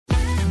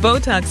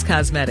Botox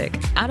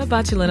Cosmetic, out of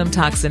botulinum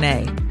toxin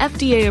A,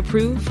 FDA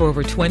approved for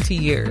over 20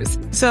 years.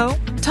 So,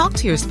 talk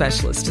to your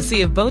specialist to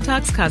see if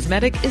Botox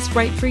Cosmetic is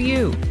right for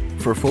you.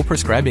 For full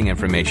prescribing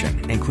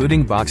information,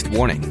 including boxed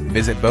warning,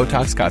 visit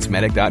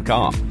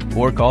BotoxCosmetic.com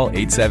or call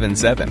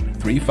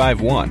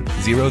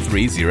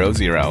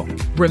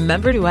 877-351-0300.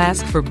 Remember to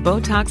ask for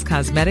Botox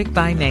Cosmetic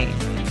by name.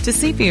 To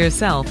see for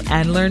yourself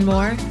and learn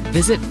more,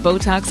 visit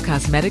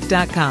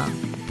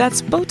BotoxCosmetic.com.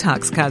 That's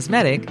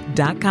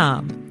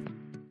BotoxCosmetic.com.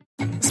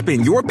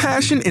 Spin your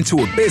passion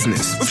into a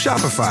business with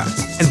Shopify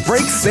and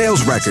break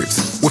sales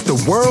records with the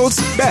world's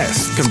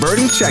best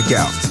converting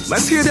checkout.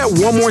 Let's hear that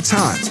one more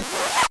time.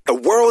 The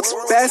world's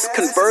best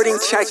converting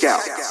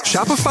checkout.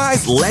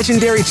 Shopify's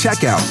legendary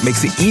checkout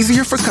makes it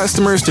easier for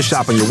customers to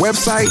shop on your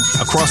website,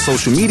 across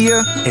social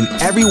media, and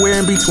everywhere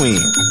in between.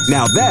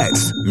 Now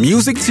that's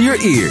music to your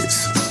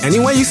ears. Any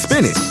way you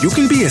spin it, you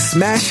can be a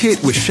smash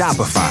hit with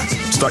Shopify.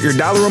 Start your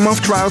 $1 a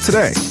month trial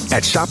today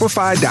at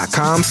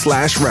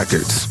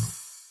shopify.com/records.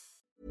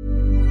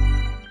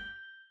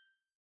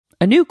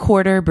 A new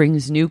quarter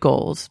brings new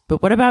goals,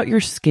 but what about your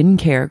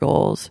skincare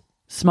goals?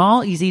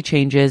 Small, easy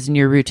changes in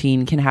your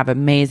routine can have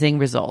amazing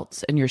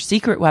results, and your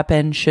secret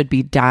weapon should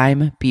be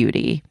Dime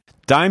Beauty.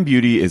 Dime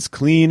Beauty is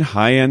clean,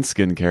 high-end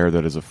skincare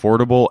that is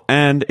affordable,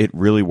 and it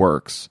really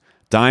works.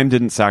 Dime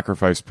didn't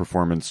sacrifice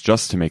performance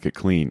just to make it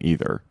clean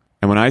either.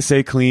 And when I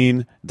say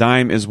clean,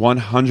 Dime is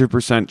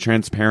 100%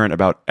 transparent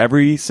about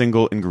every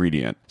single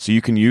ingredient, so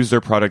you can use their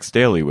products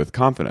daily with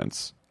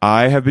confidence.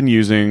 I have been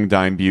using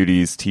Dime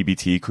Beauty's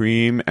TBT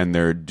cream and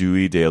their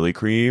Dewy Daily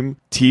Cream.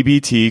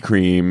 TBT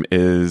cream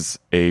is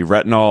a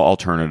retinol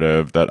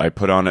alternative that I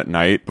put on at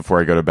night before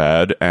I go to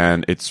bed,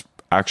 and it's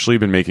actually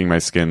been making my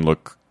skin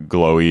look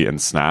glowy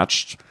and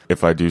snatched,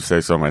 if I do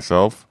say so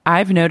myself.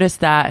 I've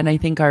noticed that, and I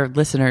think our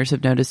listeners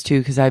have noticed too,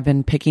 because I've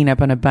been picking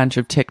up on a bunch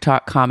of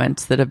TikTok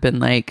comments that have been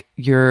like,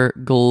 you're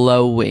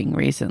glowing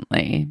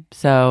recently.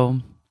 So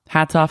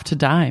hats off to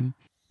Dime.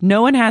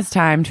 No one has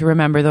time to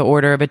remember the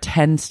order of a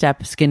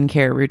 10-step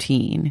skincare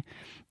routine.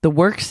 The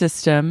work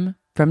system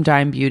from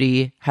Dime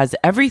Beauty has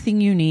everything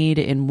you need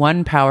in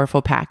one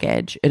powerful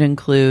package. It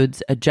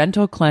includes a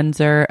gentle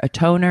cleanser, a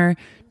toner,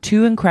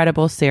 2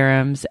 incredible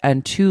serums,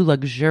 and 2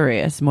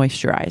 luxurious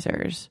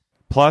moisturizers.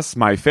 Plus,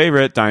 my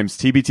favorite, Dime's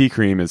TBT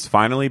cream, is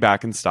finally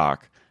back in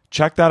stock.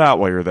 Check that out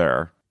while you're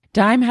there.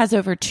 Dime has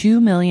over 2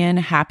 million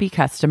happy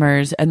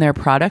customers, and their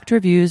product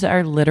reviews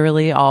are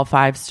literally all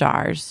 5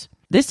 stars.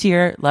 This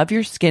year, love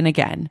your skin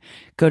again.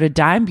 Go to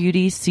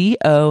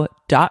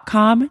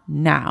dimebeautyco.com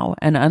now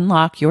and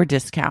unlock your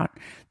discount.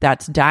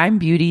 That's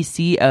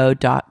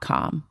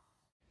dimebeautyco.com.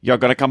 You're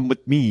gonna come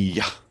with me.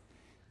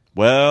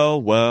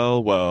 Well,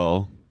 well,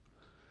 well.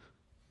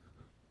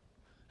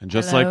 And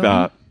just Hello. like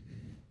that,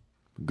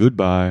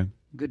 goodbye.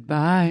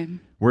 Goodbye.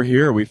 We're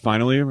here. We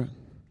finally...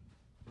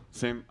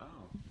 Same... Oh.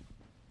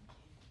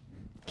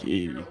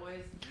 Key. You're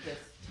always this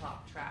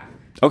top track.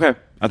 Okay.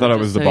 I thought I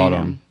was the So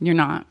bottom. You're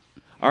not.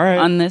 All right.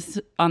 On this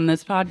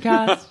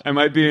podcast, I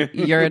might be.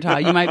 you're a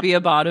top. You might be a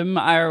bottom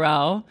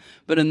IRL,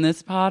 but in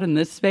this pod, in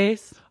this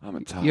space, I'm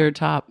a top. you're a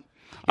top.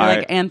 You're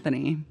like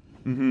Anthony.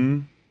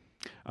 Mm-hmm.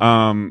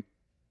 I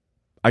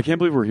can't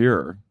believe we're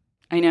here.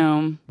 I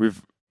know.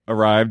 We've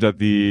arrived at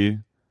the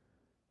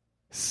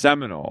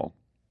seminal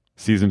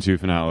season 2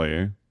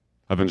 finale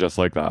of And Just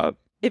Like That.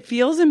 It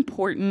feels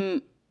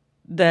important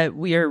that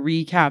we are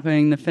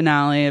recapping the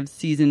finale of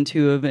season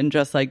 2 of And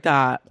Just Like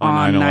That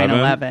on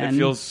 9/11. It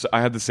feels.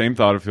 I had the same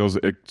thought. It feels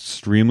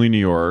extremely New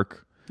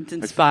York. It's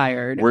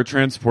inspired. We're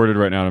transported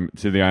right now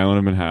to the island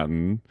of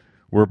Manhattan.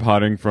 We're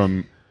potting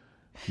from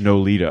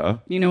Nolita.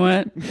 You know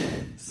what?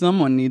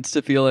 Someone needs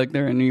to feel like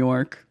they're in New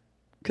York,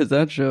 because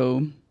that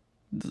show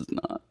does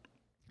not.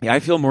 Yeah, I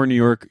feel more New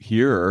York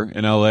here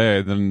in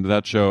LA than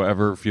that show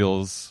ever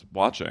feels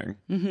watching.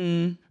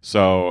 Mm-hmm.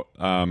 So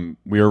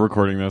we are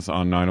recording this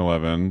on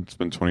 9/11. It's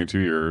been 22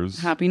 years.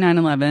 Happy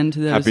 9/11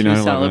 to those Happy who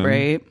 9/11.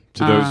 celebrate.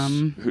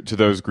 To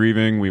those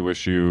grieving, we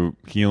wish you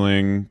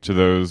healing. To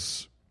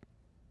those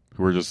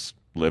who are just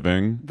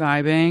living,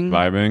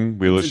 vibing.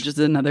 We wish It's just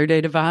another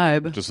day to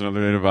vibe. just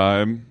another day to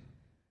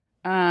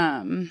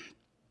vibe.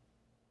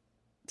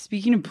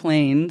 Speaking of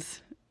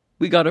planes,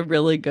 we got a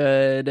really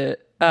good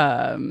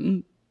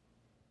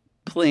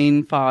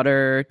plane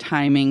fodder,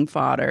 timing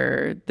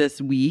fodder this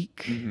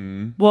week.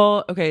 Mm-hmm.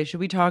 Well, okay, should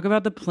we talk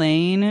about the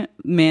plane,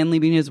 man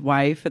leaving his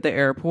wife at the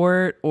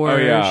airport, or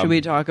should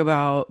we talk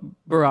about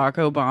Barack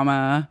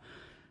Obama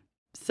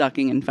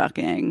sucking and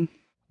fucking?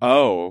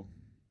 Oh,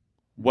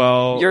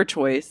 well, Your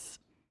choice.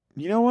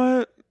 You know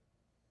what?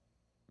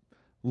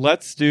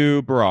 Let's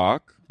do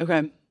Barack.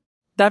 Okay.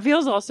 That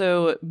feels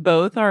also,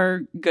 both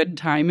are good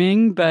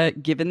timing,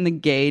 but given the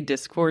gay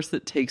discourse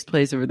that takes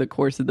place over the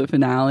course of the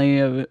finale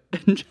of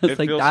Just It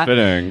Like feels That,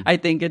 fitting. I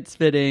think it's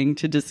fitting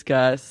to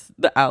discuss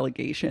the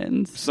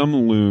allegations. Some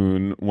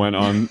loon went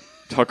on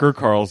Tucker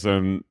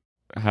Carlson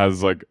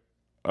has like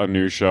a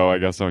new show, I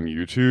guess, on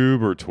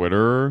YouTube or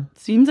Twitter.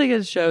 Seems like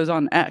his show's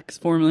on X,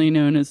 formerly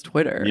known as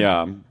Twitter.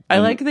 Yeah. I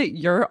like that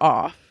you're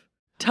off.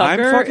 I'm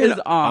Tucker fucking is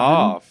on.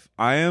 off.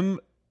 I am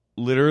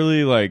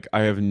literally like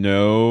I have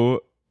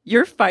no.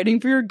 You're fighting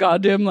for your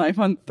goddamn life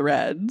on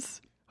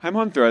Threads. I'm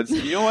on Threads.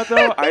 You know what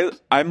though?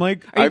 I'm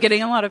like. Are you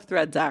getting a lot of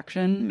Threads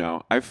action?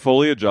 No, I've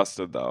fully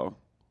adjusted though.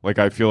 Like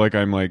I feel like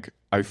I'm like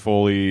I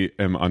fully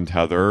am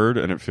untethered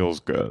and it feels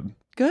good.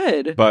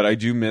 Good. But I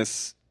do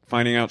miss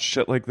finding out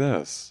shit like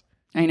this.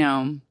 I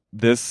know.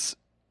 This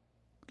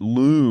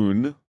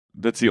loon,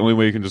 that's the only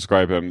way you can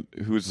describe him,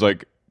 who's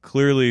like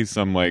clearly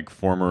some like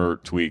former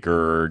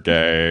tweaker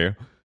gay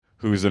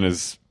who's in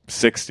his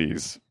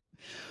 60s.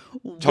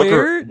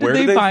 Tucker, where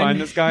did they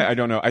find this guy? I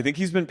don't know. I think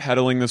he's been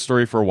peddling this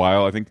story for a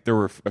while. I think there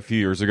were a few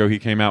years ago he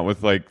came out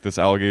with like this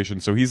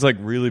allegation. So he's like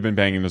really been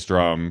banging this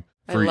drum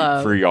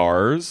for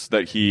years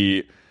that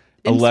he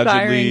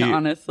allegedly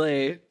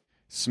honestly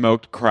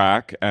smoked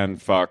crack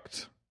and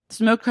fucked.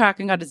 Smoked crack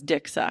and got his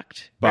dick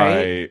sucked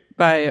by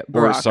Barack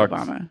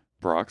Obama.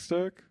 Barack's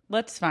dick?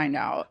 Let's find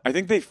out. I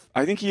think they.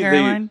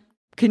 Caroline,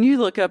 can you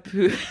look up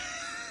who?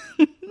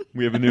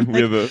 We have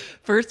a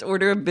first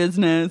order of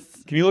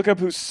business. Can you look up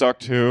who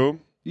sucked who?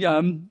 Yeah,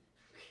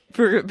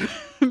 for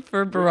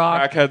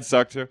Barack. Crackhead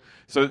sucked who.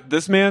 So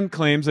this man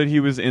claims that he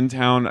was in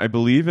town. I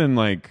believe in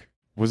like.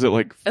 Was it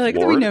like? I like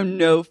that we know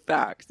no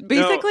facts.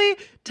 Basically, no.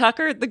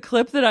 Tucker. The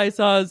clip that I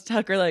saw is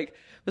Tucker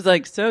was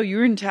like, so you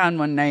were in town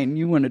one night and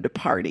you wanted to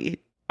party.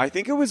 I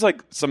think it was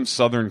like some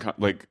southern,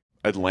 like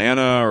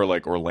Atlanta or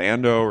like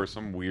Orlando or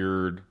some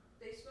weird.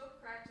 They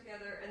smoked crack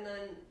together and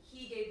then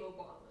he gave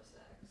Obama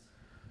sex.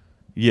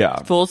 Yeah.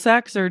 Full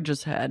sex or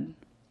just head?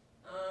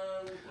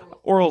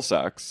 Oral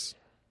sex.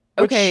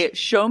 Okay,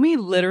 show me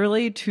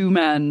literally two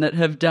men that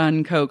have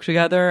done coke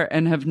together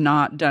and have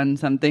not done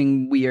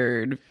something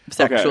weird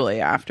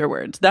sexually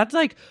afterwards. That's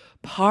like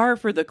par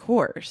for the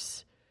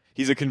course.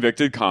 He's a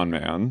convicted con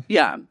man.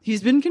 Yeah,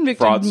 he's been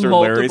convicted fraudster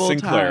multiple Larry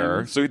Sinclair.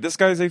 times. So this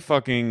guy's a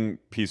fucking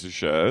piece of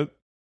shit,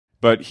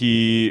 but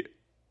he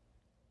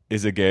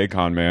is a gay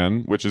con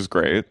man, which is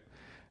great.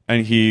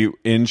 And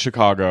in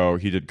Chicago,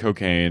 he did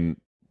cocaine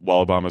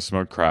while Obama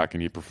smoked crack,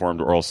 and he performed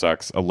oral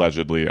sex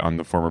allegedly on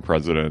the former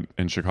president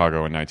in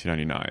Chicago in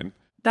 1999.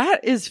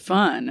 That is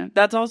fun.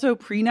 That's also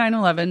pre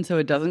 9/11, so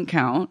it doesn't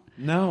count.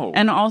 No.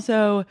 And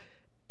also,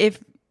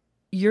 if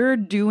you're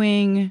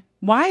doing...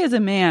 Why, as a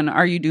man,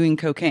 are you doing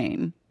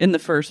cocaine in the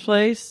first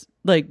place?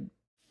 Like,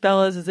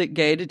 fellas, is it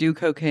gay to do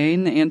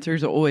cocaine? The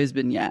answer's always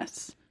been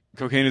yes.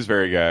 Cocaine is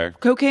very gay.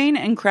 Cocaine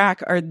and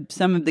crack are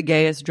some of the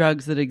gayest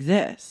drugs that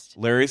exist.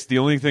 The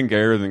only thing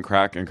gayer than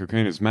crack and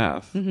cocaine is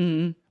meth.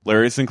 Mm-hmm.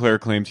 Larry Sinclair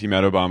claimed he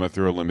met Obama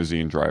through a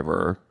limousine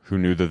driver who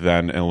knew the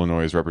then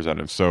Illinois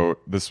representative. So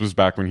this was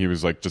back when he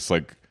was like just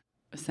like...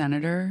 A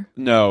senator?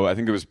 No, I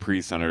think it was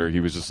pre-senator.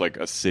 He was just like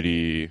a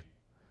city...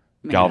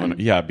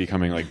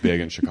 becoming like big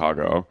in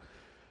Chicago.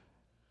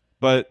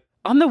 But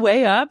on the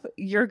way up,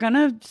 you're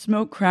gonna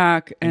smoke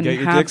crack and get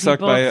your have dick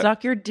sucked people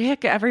suck your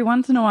dick every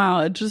once in a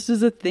while. It just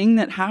is a thing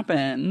that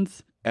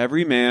happens.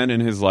 Every man in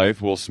his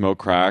life will smoke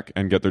crack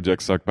and get their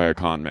dick sucked by a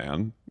con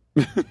man.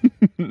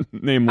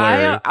 Named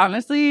Larry. I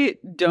honestly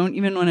don't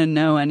even want to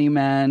know any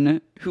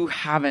men who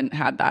haven't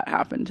had that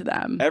happen to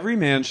them. Every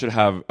man should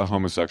have a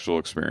homosexual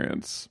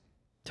experience.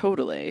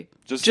 Totally.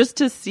 Just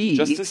to see.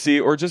 Just to see,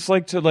 or just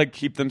like to like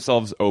keep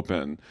themselves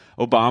open.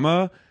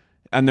 Obama,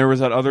 and there was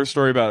that other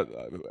story about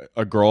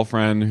a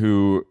girlfriend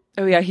who...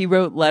 Oh yeah, he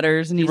wrote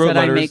letters and he said,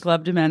 I make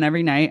love to men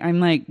every night. I'm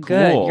like,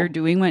 good, cool. You're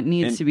doing what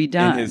needs to be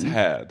done. In his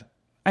head.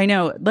 I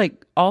know,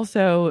 like,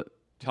 also...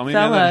 Tell me,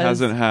 fellas, man, that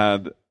hasn't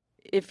had...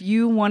 If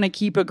you want to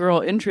keep a girl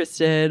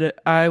interested,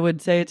 I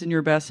would say it's in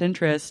your best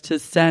interest to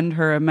send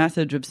her a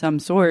message of some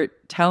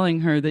sort telling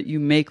her that you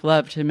make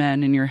love to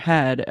men in your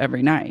head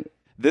every night.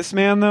 This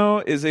man,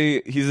 though, has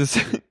a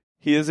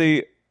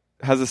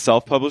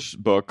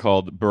self-published book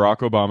called Barack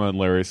Obama and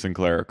Larry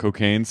Sinclair: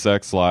 Cocaine,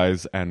 Sex,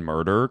 Lies, and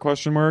Murder? ?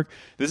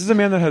 This is a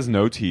man that has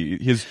no teeth.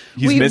 He's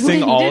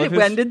missing all of his...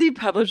 When did he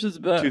publish his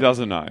book?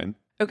 2009.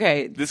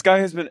 Okay. This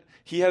guy he's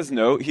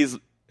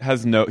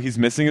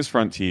missing his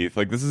front teeth.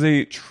 Like, this is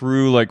a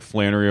true like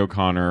Flannery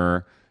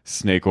O'Connor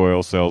snake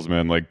oil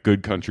salesman, like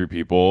Good Country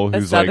People,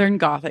 who's a Southern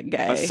Gothic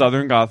gay. A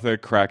Southern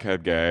Gothic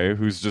crackhead gay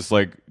who's just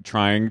like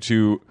trying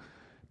to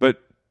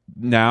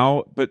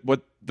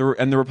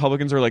the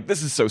Republicans are like,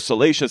 this is so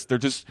salacious.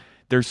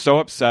 They're so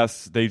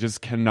obsessed. They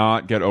just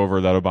cannot get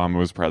over that Obama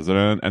was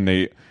president,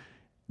 and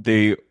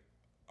they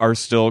are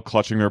still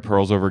clutching their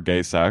pearls over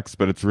gay sex.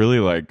 But it's really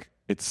like,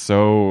 it's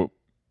so...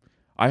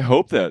 I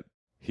hope that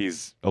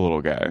he's a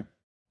little gay.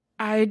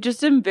 I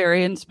just am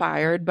very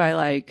inspired by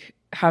like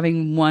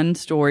having one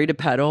story to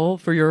peddle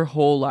for your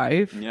whole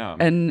life. Yeah.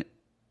 And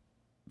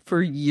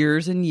for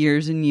years and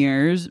years and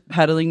years,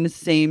 peddling the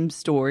same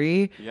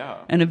story. Yeah.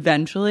 And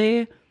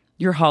eventually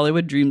your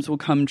Hollywood dreams will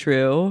come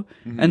true,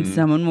 and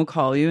someone will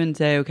call you and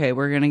say, okay,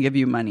 we're going to give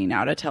you money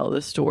now to tell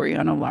this story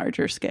on a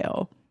larger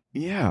scale.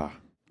 Yeah.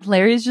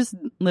 Larry's just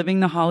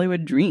living the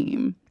Hollywood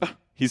dream.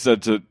 He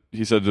said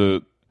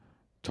to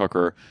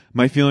Tucker,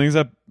 my feeling is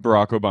that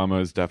Barack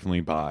Obama is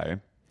definitely bi.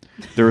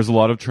 There is a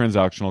lot of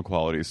transactional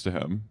qualities to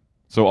him.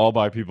 So all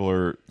bi people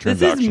are transactional.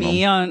 This is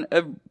me on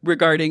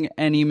regarding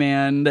any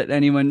man that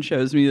anyone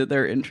shows me that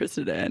they're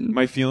interested in.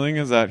 My feeling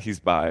is that he's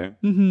bi.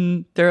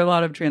 Mm-hmm. There are a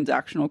lot of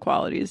transactional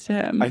qualities to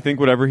him. I think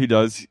whatever he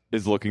does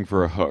is looking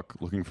for a hook,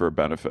 looking for a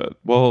benefit.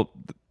 Well,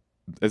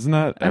 isn't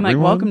that I'm everyone?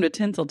 like, welcome to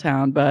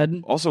Tinseltown,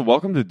 bud. Also,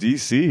 welcome to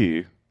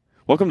DC.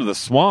 Welcome to the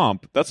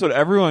swamp. That's what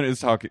everyone is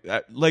talking.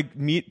 Like,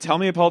 tell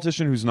me a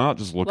politician who's not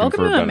just looking welcome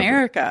for a to benefit.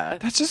 America.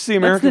 That's just the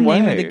American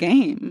way. way. That's the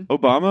name of the game.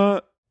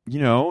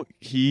 Obama,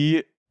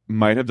 he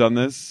might have done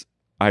this.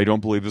 I don't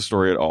believe the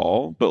story at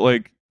all. But,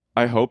 like,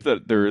 I hope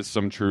that there is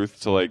some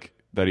truth to, like,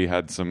 that he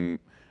had some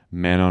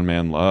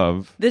man-on-man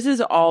love. This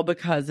is all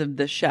because of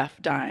the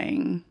chef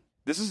dying.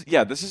 This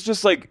is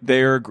just, like,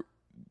 they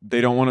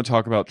don't want to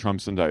talk about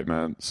Trump's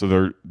indictment.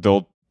 So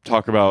they'll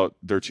talk about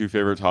their two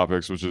favorite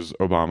topics, which is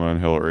Obama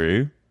and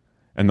Hillary.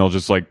 And they'll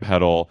just, like,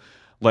 peddle.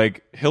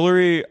 Like,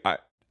 Hillary,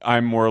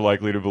 I'm more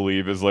likely to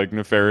believe is, like,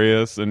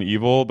 nefarious and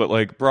evil. But,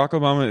 like, Barack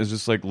Obama is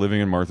just, like, living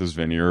in Martha's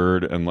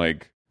Vineyard and,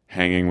 like,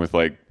 hanging with,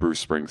 like,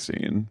 Bruce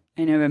Springsteen.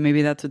 I know, but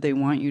maybe that's what they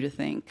want you to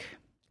think.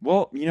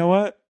 Well, you know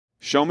what?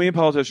 Show me a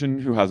politician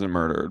who hasn't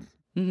murdered.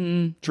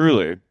 Mm-hmm.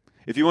 Truly.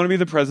 If you want to be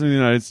the president of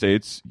the United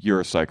States,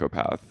 you're a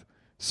psychopath.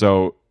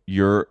 So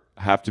you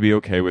have to be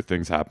okay with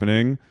things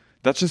happening.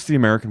 That's just the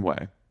American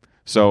way.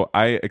 So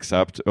I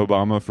accept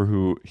Obama for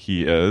who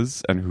he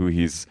is and who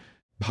he's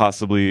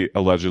possibly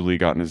allegedly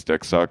gotten his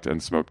dick sucked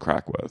and smoked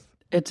crack with.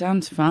 It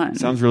sounds fun.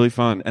 Sounds really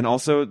fun. And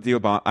also the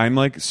Obama, I'm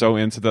like so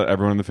into that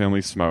everyone in the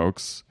family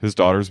smokes. His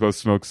daughters both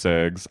smoke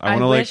cigs. I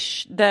want to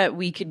wish that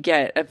we could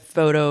get a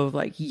photo of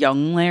like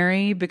young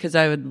Larry, because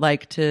I would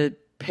like to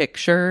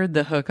picture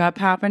the hookup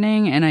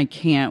happening, and I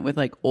can't with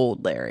like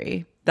old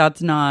Larry.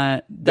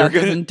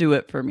 Doesn't do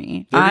it for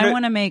me. I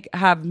want to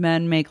have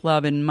men make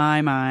love in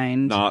my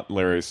mind. Not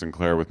Larry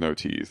Sinclair with no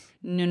teeth.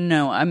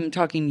 No, I'm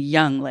talking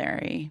young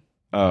Larry.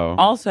 Oh.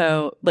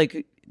 Also,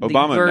 like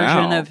Obama the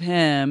version now. of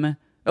him.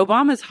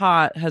 Obama's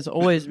hot, has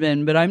always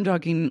been, but I'm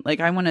talking like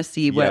I want to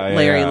see what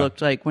Larry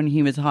looked like when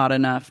he was hot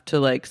enough to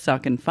like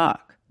suck and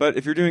fuck. But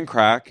if you're doing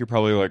crack, you're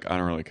probably like, I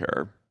don't really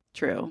care.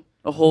 True.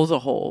 A hole's a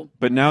hole.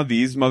 But now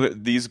these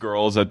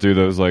girls that do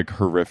those like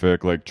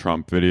horrific like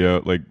Trump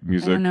video like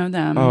music. I don't know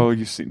them. Oh,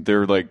 you see, they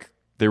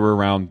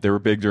were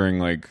big during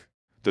like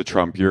the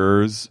Trump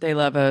years. They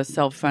love a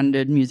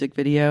self-funded music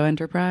video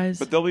enterprise.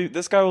 But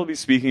this guy will be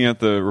speaking at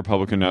the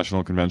Republican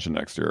National Convention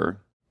next year.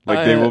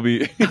 Like they will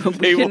be.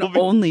 We can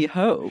only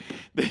hope.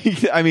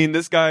 I mean,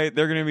 this guy,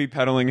 they're going to be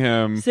peddling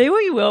him. Say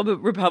what you will, but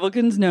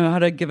Republicans know how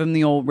to give him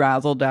the old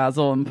razzle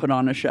dazzle and put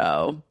on a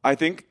show. I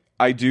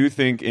do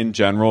think in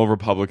general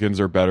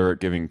Republicans are better at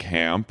giving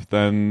camp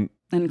than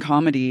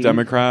comedy.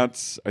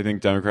 Democrats. I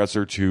think Democrats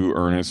are too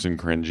earnest and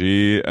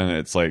cringy, and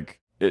it's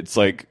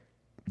like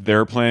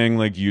they're playing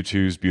like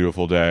U2's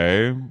Beautiful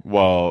Day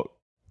while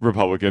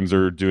Republicans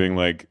are doing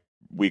like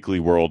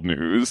weekly world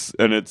news,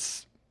 and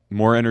it's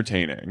more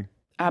entertaining.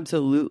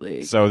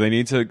 Absolutely. So they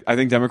need to. I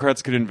think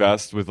Democrats could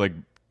invest with like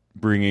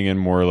bringing in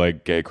more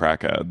like gay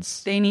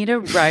crackheads. They need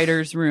a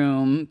writer's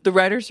room. The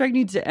writer's strike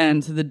needs to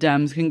end so the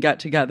Dems can get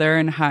together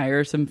and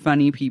hire some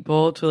funny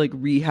people to like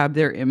rehab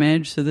their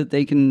image so that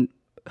they can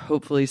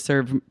hopefully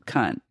serve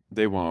cunt.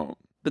 They won't.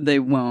 But they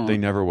won't. They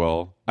never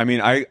will. I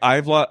mean, I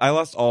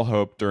lost all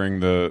hope during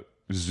the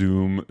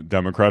Zoom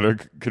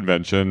Democratic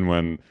convention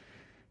when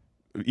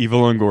Eva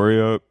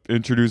Longoria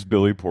introduced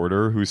Billy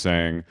Porter, who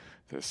sang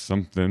 "There's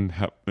something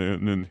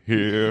happening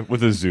here"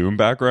 with a Zoom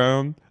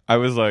background. I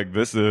was like,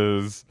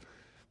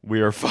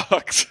 we are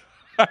fucked.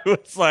 I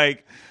was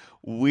like,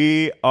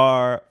 we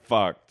are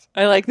fucked.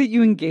 I like that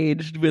you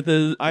engaged with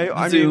a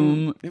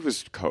Zoom mean, it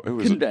was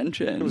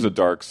convention. It was a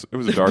dark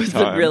was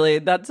time. It really?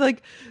 That's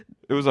like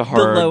it was a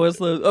hard. The lowest.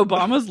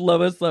 Obama's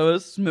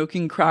lowest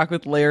smoking crack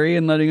with Larry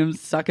and letting him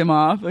suck him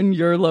off, and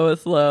your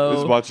lowest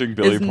low is watching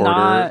Billy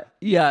Porter.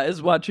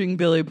 Is watching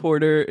Billy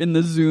Porter in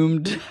the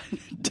Zoom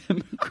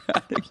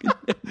Democratic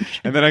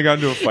convention. And then I got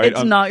into a fight.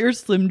 It's not your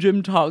Slim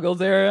Jim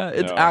Toggles era.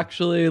 It's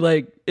actually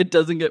like it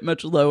doesn't get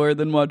much lower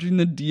than watching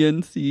the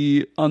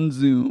DNC on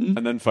Zoom.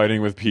 And then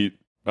fighting with Pete,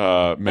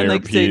 Mayor and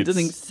like Pete, saying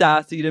something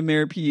sassy to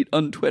Mayor Pete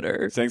on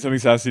Twitter, saying something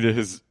sassy to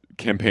his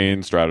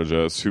campaign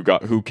strategist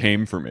who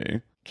came for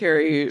me.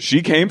 Carrie,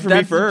 she came for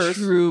me first.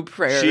 True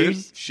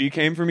prayers. She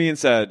came for me and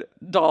said,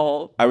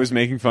 "Doll." I was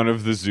making fun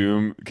of the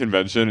Zoom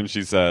convention, and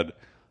she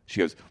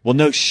goes, "Well,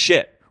 no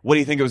shit. What do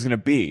you think it was going to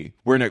be?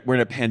 We're in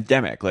a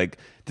pandemic. Like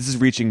this is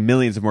reaching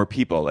millions of more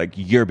people. Like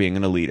you're being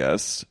an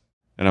elitist."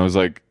 And I was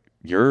like,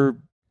 "You're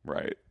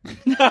right."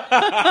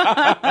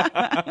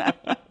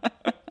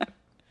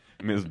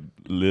 Ms.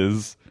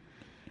 Liz.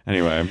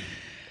 Anyway,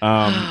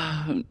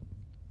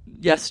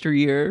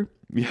 yesteryear.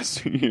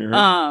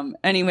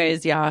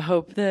 Anyways, yeah, I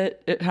hope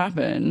that it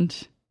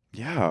happened.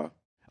 Yeah.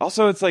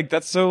 Also, it's like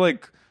that's so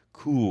like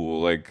cool.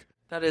 Like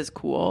that is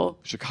cool.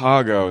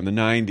 Chicago in the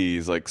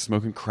 90s, like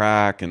smoking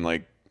crack and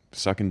like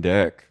sucking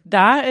dick.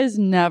 That is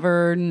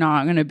never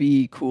not going to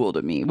be cool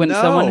to me. When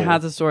someone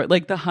has a story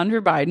like the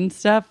Hunter Biden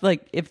stuff,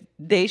 like if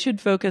they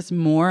should focus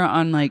more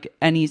on like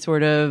any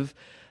sort of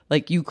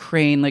like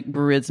Ukraine, like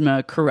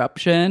Burisma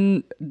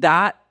corruption,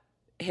 that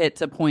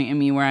hits a point in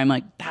me where I'm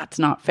like, that's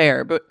not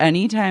fair. But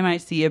anytime I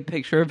see a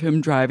picture of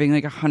him driving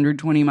like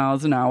 120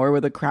 miles an hour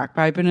with a crack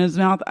pipe in his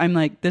mouth, I'm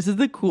like, this is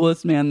the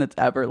coolest man that's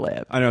ever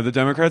lived. I know the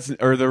Democrats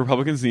or the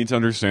Republicans need to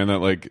understand that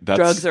like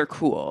drugs are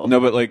cool. No,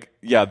 but like,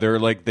 yeah, they're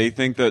like, they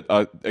think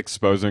that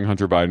exposing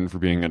Hunter Biden for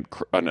being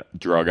a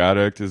drug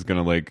addict is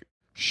gonna like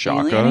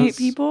shock alienate us.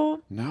 people.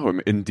 No,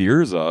 it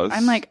endears us.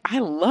 I'm like, I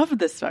love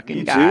this fucking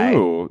Me guy.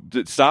 too.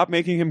 Stop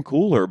making him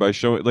cooler by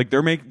showing like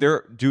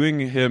they're doing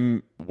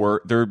him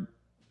work.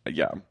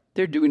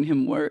 They're doing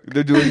him work.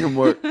 They're doing him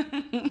work.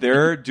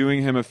 They're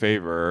doing him a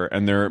favor,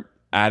 and they're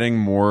adding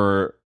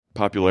more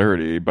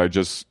popularity by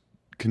just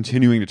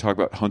continuing to talk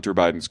about Hunter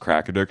Biden's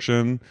crack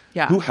addiction.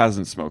 Yeah. Who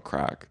hasn't smoked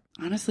crack?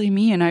 Honestly,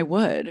 me, and I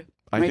would.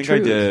 I think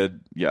truth. I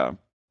did. Yeah.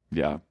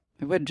 Yeah.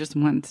 I would just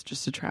once,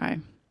 just to try.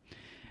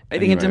 I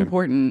think it's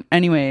important.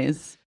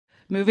 Anyways,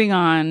 moving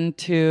on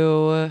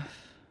to...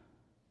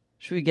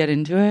 Should we get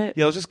into it?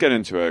 Yeah, let's just get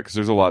into it because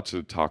there's a lot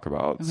to talk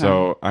about. Okay.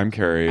 So I'm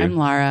Carrie. I'm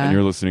Lara. And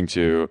you're listening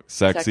to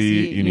Sexy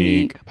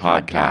Unique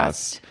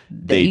Podcast.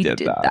 They did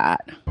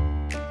that.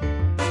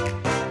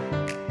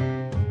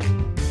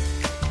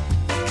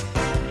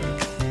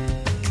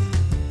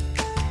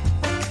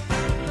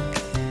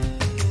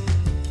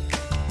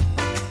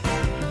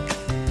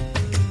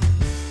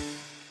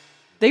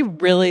 They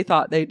really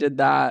thought they did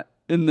that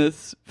in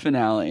this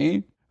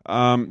finale.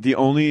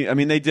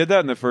 They did that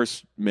in the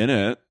first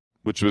minute,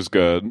 which was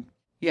good.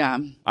 Yeah.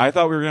 I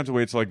thought we were going to have to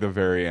wait till like the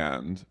very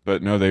end,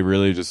 but no, they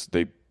really just,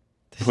 they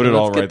put it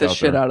all right out there. Let's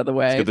get the shit out of the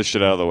way. Let's get the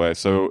shit out of the way.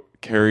 So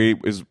Carrie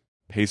is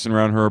pacing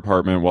around her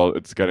apartment while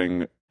it's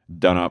getting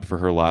done up for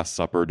her last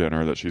supper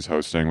dinner that she's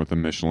hosting with a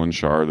Michelin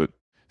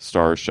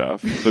star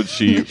chef that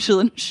she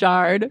Michelin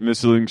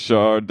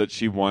shard that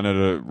she won at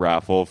a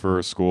raffle for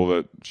a school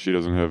that she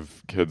doesn't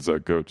have kids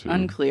that go to.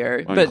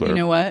 Unclear. But you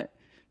know what?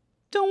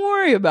 Don't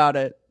worry about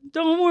it.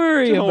 Don't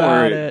worry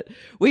about it.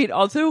 Wait,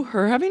 also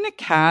her having a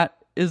cat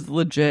is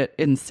legit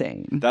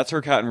insane. That's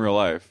her cat in real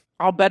life.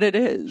 I'll bet it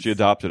is. She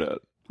adopted it.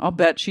 I'll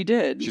bet she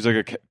did. She's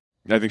like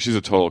I think she's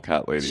a total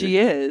cat lady. She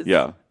is.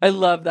 Yeah. I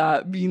love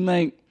that. Being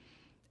like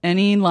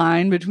any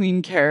line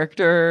between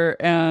character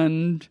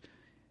and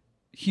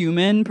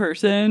human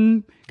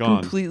person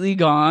completely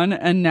gone.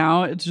 And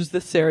now it's just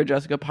the Sarah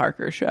Jessica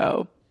Parker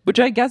show, which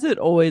I guess it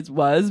always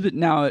was, but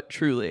now it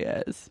truly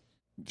is.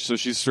 So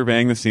she's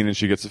surveying the scene and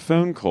she gets a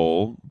phone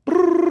call.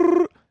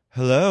 Brrr,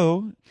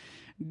 hello.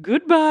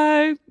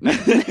 Goodbye.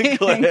 She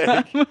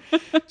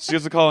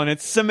gets a call and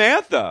it's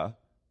Samantha.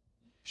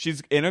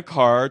 She's in a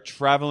car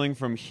traveling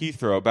from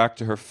Heathrow back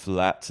to her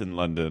flat in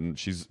London.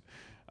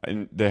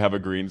 And they have a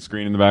green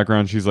screen in the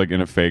background. She's like in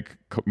a fake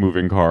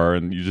moving car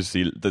and you just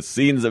see the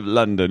scenes of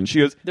London. She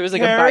goes, there was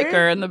like Carrie? a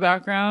biker in the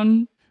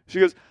background. She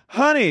goes,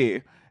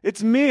 honey,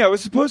 it's me. I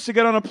was supposed to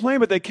get on a plane,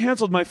 but they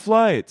canceled my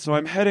flight. So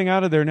I'm heading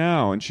out of there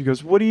now. And she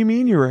goes, what do you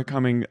mean you were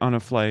coming on a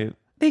flight?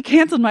 They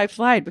canceled my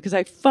flight because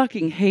I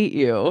fucking hate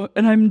you.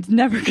 And I'm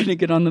never going to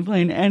get on the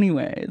plane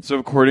anyways. So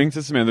according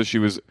to Samantha, she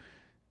was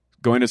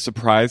going to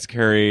surprise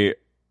Carrie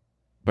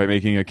by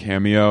making a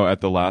cameo at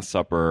the Last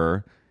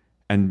Supper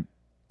and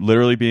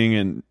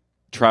literally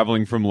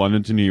traveling from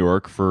London to New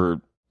York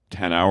for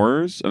 10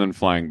 hours and then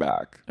flying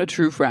back. A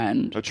true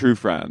friend.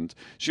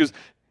 She goes,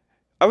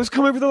 I was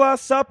coming for the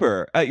Last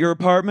Supper at your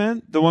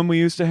apartment, the one we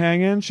used to hang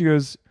in. She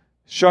goes,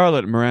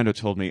 Charlotte and Miranda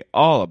told me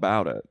all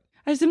about it.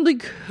 I simply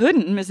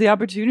couldn't miss the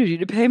opportunity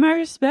to pay my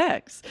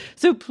respects.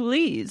 So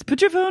please, put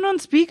your phone on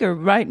speaker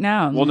right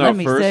now and let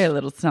me say a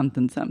little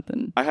something,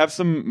 something. I have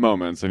some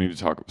moments I need to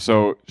talk about.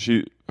 So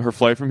her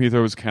flight from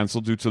Heathrow was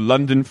canceled due to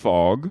London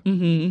fog.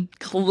 Mm-hmm.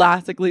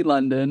 Classically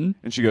London.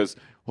 And she goes,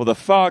 well, the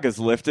fog has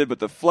lifted, but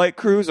the flight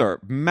crews are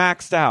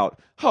maxed out.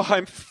 Oh,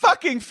 I'm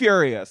fucking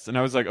furious. And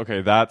I was like,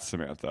 okay, that's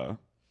Samantha.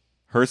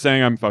 Her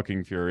saying I'm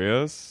fucking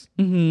furious.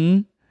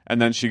 Mm-hmm.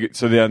 And then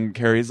then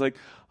Carrie's like,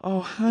 oh,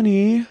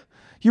 honey,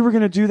 you were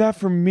going to do that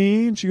for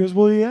me? And she goes,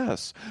 well,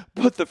 yes.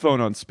 Put the phone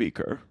on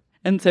speaker.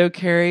 And so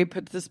Carrie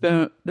puts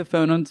the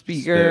phone on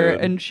speaker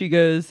and she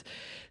goes,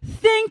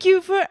 thank you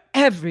for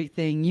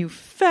everything, you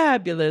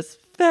fabulous,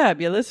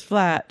 fabulous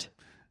flat.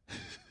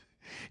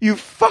 You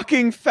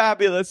fucking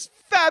fabulous,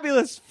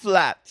 fabulous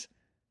flat.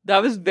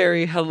 That was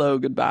very hello,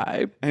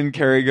 goodbye. And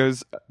Carrie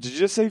goes, did you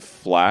just say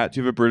flat? Do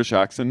you have a British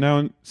accent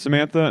now,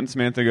 Samantha? And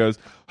Samantha goes,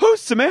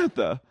 who's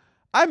Samantha?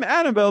 I'm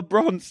Annabelle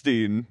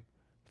Bronstein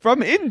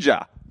from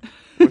India.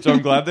 Which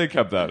I'm glad they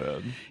kept that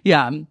in.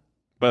 Yeah.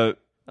 But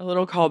a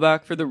little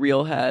callback for the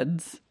real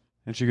heads.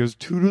 And she goes,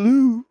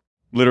 toodaloo.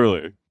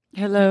 Literally.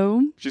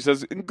 Hello. She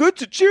says, good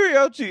to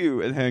cheerio to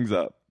you, and hangs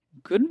up.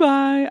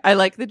 Goodbye. I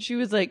like that she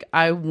was like,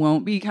 I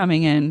won't be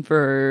coming in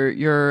for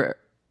your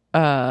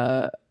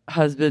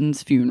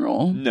husband's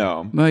funeral.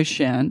 No. I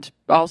shan't.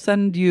 I'll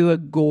send you a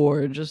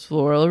gorgeous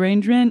floral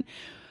arrangement,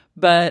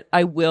 but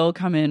I will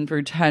come in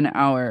for 10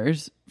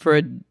 hours for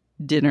a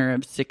dinner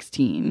of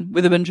 16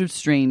 with a bunch of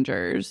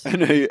strangers.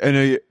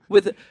 Imagine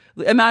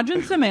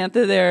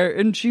Samantha there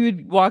and she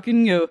would walk in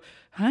and go,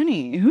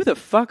 honey, who the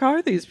fuck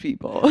are these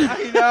people?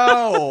 I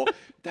know.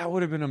 That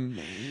would have been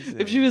amazing.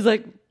 If she was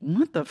like,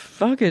 what the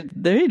fuck are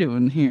they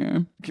doing here?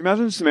 Can you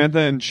imagine Samantha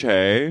and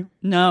Che?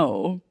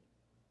 No.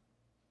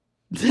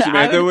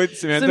 Samantha would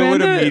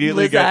immediately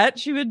Lizette,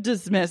 she would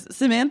dismiss.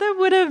 Samantha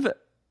would have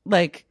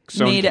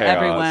Sown made chaos.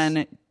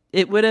 everyone.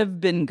 It would have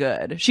been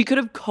good. She could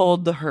have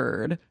culled the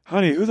herd.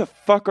 Honey, who the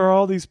fuck are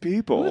all these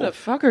people? Who the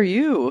fuck are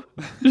you?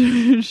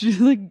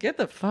 She's like, get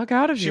the fuck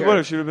out of She here. would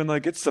have. She would have been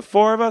like, it's the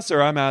four of us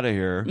or I'm out of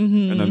here.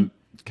 Mm-hmm. And then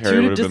She Carrie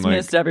would would have have been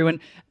dismissed like,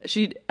 everyone.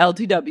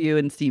 LTW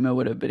and SEMA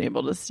would have been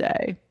able to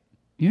stay.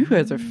 You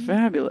guys are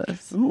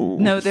fabulous. Ooh.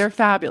 No, they're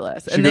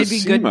fabulous. She And they'd goes, be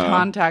good SEMA.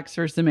 contacts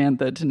for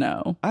Samantha to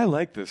know. I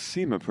like this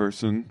SEMA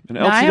person. And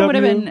Naya LTW? would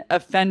have been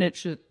offended.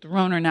 She would have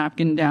thrown her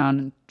napkin down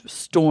and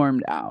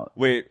stormed out.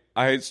 Wait,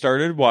 I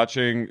started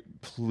watching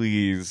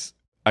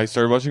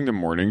the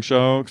morning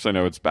show because I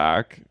know it's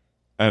back.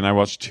 And I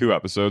watched 2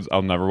 episodes.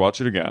 I'll never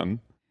watch it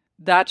again.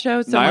 That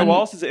show, Nia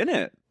Wallace is in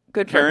it.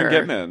 Good for Karen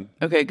her. Gitman.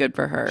 Okay, good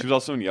for her. She was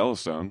also in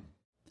Yellowstone.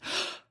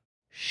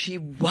 She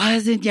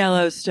was in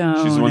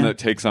Yellowstone. She's the one that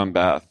takes on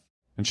Beth.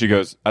 And she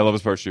goes, I love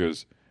this part.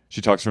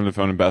 She talks from the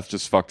phone and Beth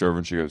just fucked her over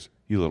and she goes,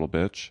 you little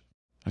bitch.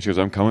 And she goes,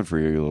 I'm coming for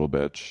you, you little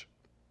bitch.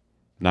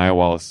 Nia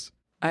Wallace,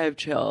 I have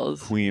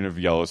chills. queen of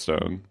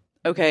Yellowstone.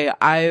 Okay,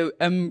 I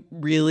am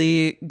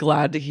really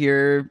glad to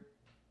hear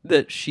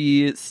that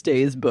she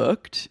stays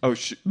booked. Oh,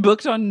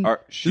 Booked on the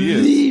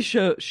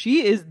show.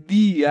 She is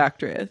the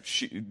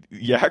actress.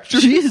 the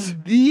actress? She is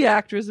the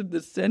actress of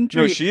the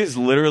century. No, she is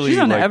literally She's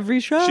on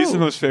every show. She's the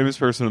most famous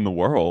person in the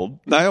world.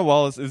 Nia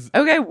Wallace is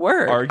Okay,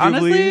 word. arguably-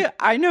 Honestly,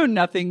 I know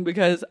nothing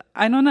because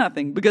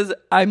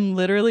I'm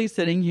literally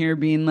sitting here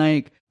being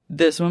like,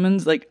 this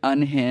woman's like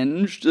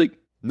unhinged. Like,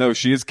 No,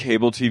 she is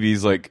cable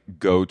TV's like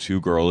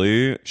go-to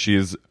girly. She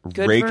is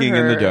Good raking for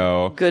in the her.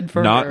 dough. Good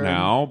for Not her.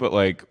 now, but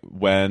like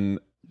when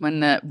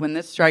when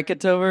this strike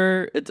gets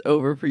over, it's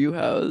over for you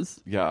hoes.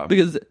 yeah.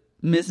 Because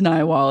Miss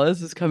Nia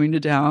Wallace is coming to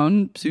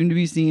town, soon to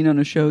be seen on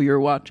a show you're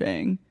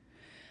watching.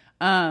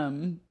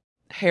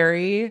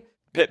 Harry,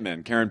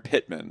 Karen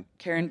Pittman.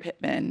 Karen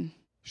Pittman.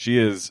 She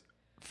is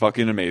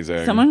fucking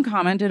amazing. Someone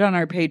commented on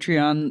our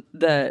Patreon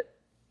that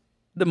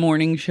the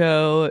morning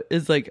show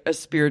is like a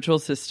spiritual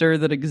sister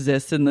that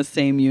exists in the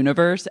same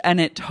universe, and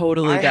it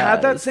totally I does.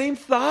 had that same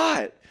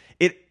thought.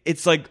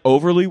 It's like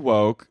overly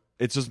woke.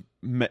 It's just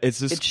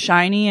It's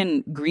shiny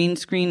and green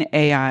screen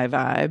AI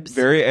vibes.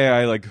 very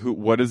AI. Like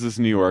what is this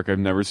New York? I've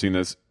never seen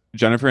this.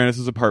 Jennifer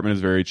Aniston's apartment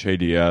is very Che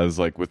Diaz,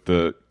 like with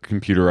the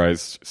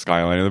computerized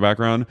skyline in the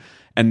background.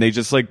 And they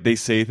just like they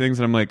say things,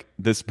 and I'm like,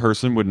 this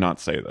person would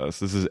not say this.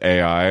 This is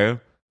AI.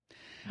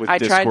 With I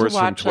tried to discourse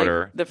from watch Twitter.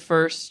 like the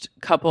first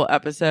couple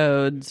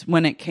episodes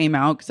when it came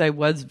out because I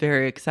was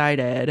very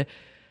excited.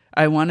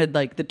 I wanted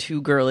like the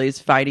 2 girlies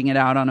fighting it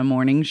out on a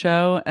morning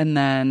show, and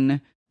then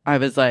I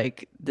was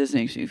like, this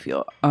makes me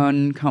feel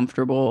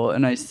uncomfortable,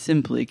 and I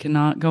simply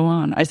cannot go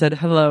on. I said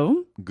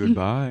hello,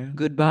 Goodbye.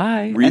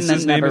 goodbye, Reese's and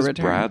then name never is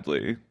returned.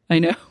 Bradley. I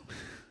know.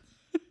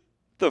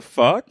 The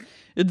fuck?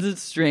 It's a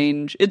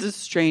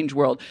strange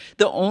world.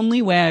 The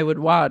only way I would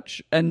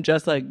watch and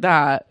just like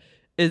that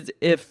is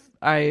if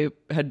I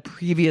had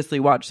previously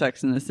watched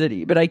Sex in the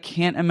City, but I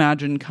can't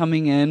imagine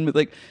coming in with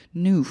like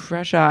new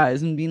fresh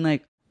eyes and being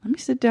like, let me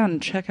sit down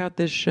and check out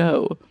this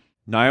show.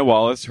 Nia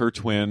Wallace, her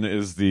twin,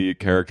 is the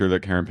character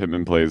that Karen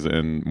Pittman plays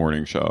in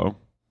Morning Show.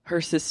 Her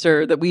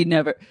sister that we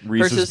never,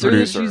 Reese's her sister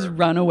producer. that she's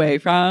run away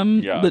from,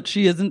 Yeah. that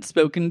she hasn't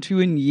spoken to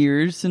in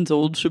years since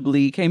old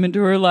Chablis came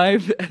into her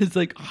life, is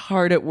like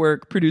hard at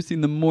work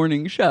producing the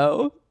morning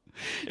show.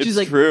 She's It's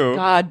like, true.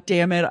 God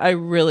damn it, I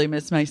really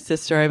miss my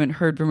sister. I haven't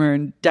heard from her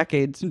in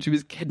decades since she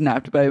was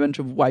kidnapped by a bunch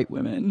of white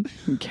women.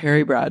 And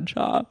Carrie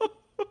Bradshaw.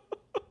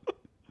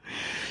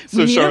 So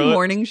we need Charlotte, a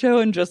morning show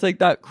and just like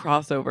that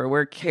crossover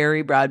where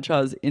Carrie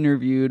Bradshaw's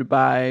interviewed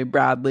by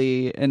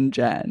Bradley and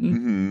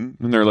Jen.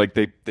 and they're like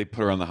they put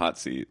her on the hot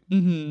seat.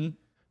 Mm-hmm.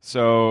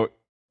 So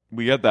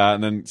we get that,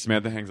 and then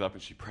Samantha hangs up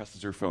and she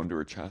presses her phone to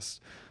her chest.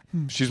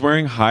 She's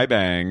wearing high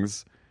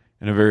bangs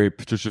in a very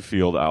Patricia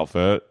Field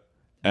outfit.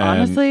 And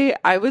Honestly,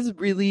 I was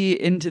really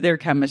into their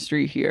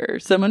chemistry here.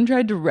 Someone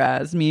tried to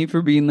razz me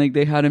for being like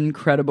they had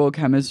incredible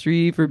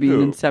chemistry for being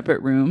Who? in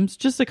separate rooms.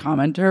 Just a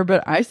commenter,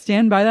 but I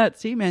stand by that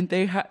statement.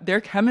 Their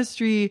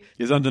chemistry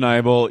is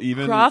undeniable.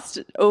 Even crossed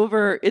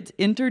over. It's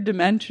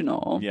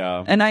interdimensional.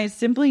 Yeah. And I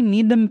simply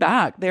need them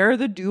back. They're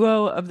the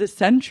duo of the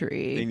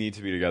century. they need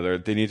to be together.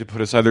 They need to put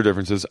aside their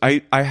differences.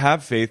 I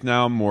have faith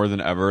now more than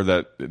ever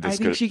that this I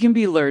think could. she can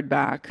be lured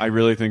back. I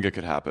really think it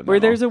could happen. Where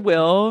now. there's a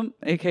will,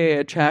 aka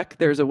a check,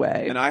 there's a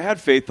way. And I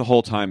had faith the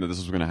whole time that this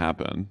was going to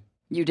happen.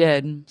 You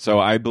did. So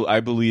I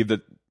believe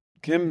that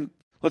Kim.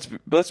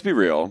 Let's be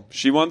real.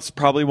 She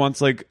probably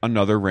wants like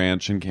another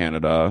ranch in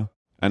Canada,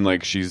 and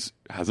like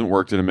hasn't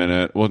worked in a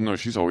minute. Well, no,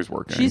 she's always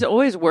working. She's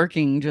always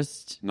working,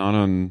 just not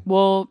on.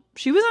 well,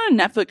 she was on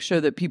a Netflix show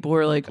that people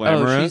were like,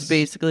 Glamorous? oh, she's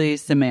basically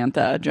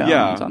Samantha Jones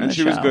Yeah, on and the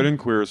she show. was good in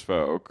Queer as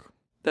Folk.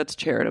 That's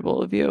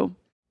charitable of you.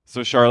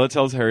 So Charlotte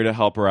tells Harry to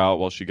help her out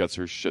while she gets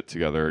her shit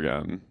together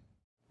again.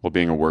 While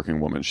being a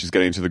working woman, she's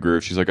getting into the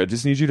groove. She's like, I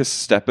just need you to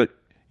step it.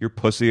 your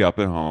pussy up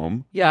at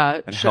home.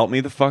 Yeah. And help me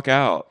the fuck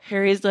out.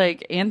 Harry's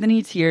like,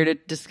 Anthony's here to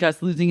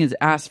discuss losing his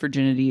ass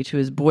virginity to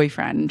his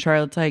boyfriend. And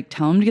Charlotte's like,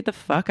 tell him to get the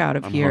fuck out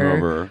of here.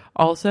 Hungover.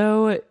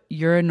 Also,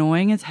 you're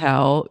annoying as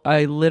hell.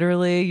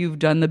 You've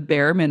done the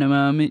bare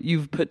minimum.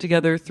 You've put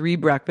together 3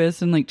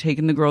 breakfasts and like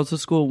taken the girls to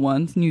school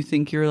once, and you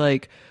think you're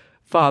like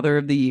father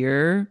of the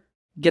year.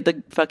 Get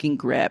the fucking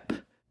grip.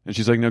 And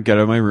she's like, no, get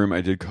out of my room.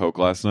 I did coke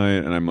last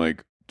night and I'm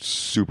like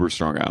super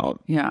strung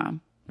out. Yeah.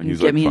 And he's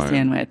get like, me fine. a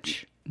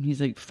sandwich. And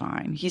he's like,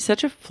 fine. He's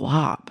such a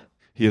flop.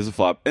 He is a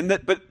flop.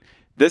 But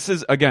this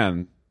is,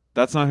 again,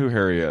 that's not who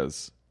Harry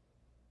is.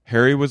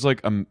 Harry was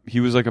like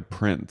he was like a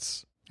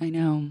prince. I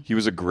know. He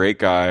was a great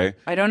guy.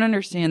 I don't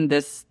understand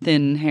this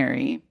thin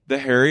Harry. The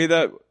Harry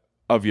that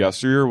of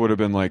yesteryear would have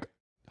been like,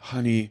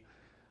 honey,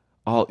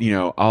 I'll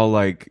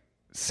like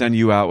send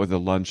you out with a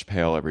lunch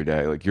pail every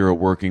day. Like, you're a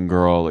working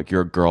girl. Like,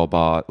 you're a girl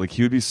bot. Like,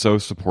 he would be so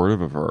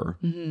supportive of her.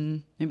 Mm-hmm.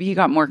 Maybe he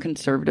got more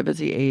conservative as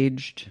he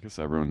aged. I guess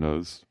everyone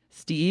does.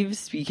 Steve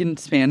speaking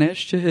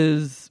Spanish to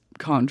his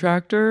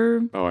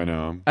contractor. Oh, I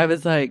know. I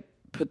was like,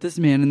 put this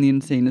man in the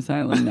insane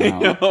asylum now. I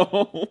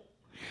know.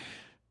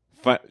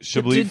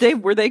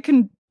 Were they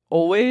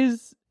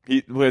always?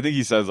 I think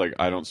he says like,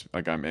 I don't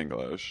like, I'm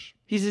English.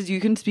 He says, you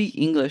can speak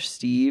English,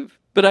 Steve.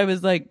 But I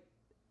was like,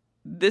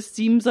 this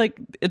seems like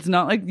it's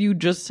not like you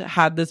just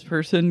had this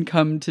person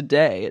come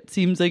today. It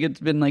seems like it's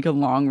been like a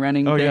long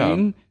running thing.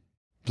 Yeah.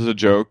 This is a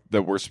joke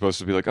that we're supposed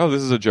to be like, oh,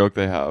 this is a joke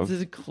they have. This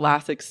is a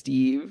classic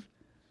Steve.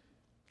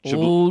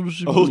 Old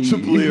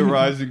Chablis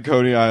arrives in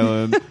Coney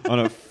Island on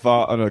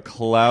a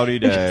cloudy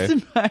day.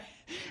 Just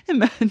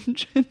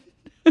imagine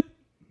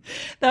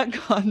that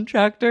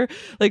contractor,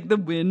 like the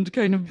wind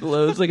kind of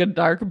blows like a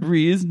dark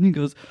breeze, and he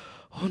goes,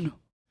 oh no,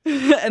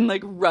 and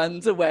like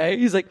runs away.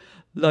 He's like,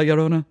 La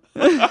Llorona.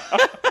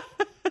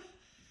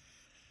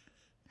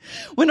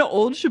 When an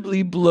old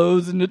Chablis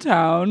blows into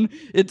town,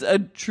 it's a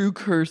true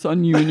curse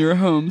on you and your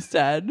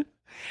homestead.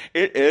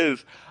 It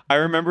is. I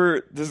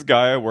remember this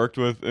guy I worked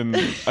with, and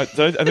I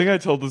think I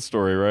told this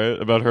story,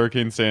 right? About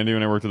Hurricane Sandy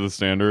when I worked at the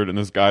Standard, and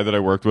this guy that I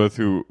worked with,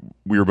 who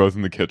we were both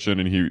in the kitchen,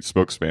 and he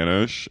spoke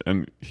Spanish,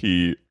 and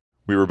we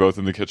were both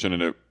in the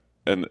kitchen,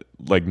 and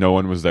like no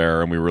one was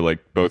there, and we were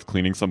like both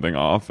cleaning something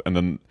off, and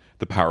then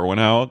the power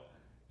went out,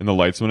 and the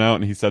lights went out,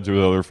 and he said to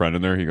his other friend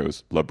in there, he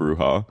goes, La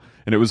Bruja,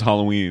 and it was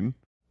Halloween.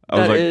 I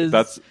was like,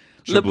 that's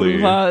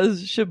Chablis. La Bruja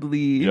is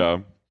Chablis. Yeah.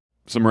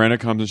 So Miranda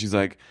comes and she's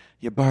like,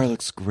 your bar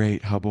looks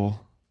great,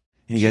 Hubble.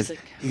 And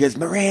he goes,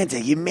 Miranda,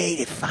 you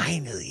made it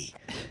finally.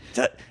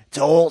 To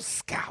Old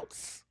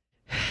Scouts.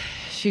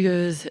 She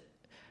goes,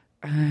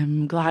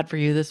 I'm glad for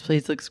you. This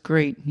place looks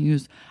great. And he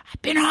goes,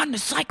 I've been on the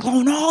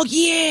cyclone all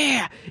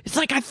year. It's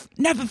like I've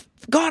never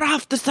got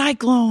off the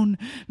cyclone.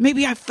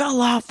 Maybe I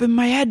fell off and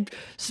my head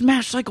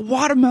smashed like a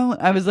watermelon.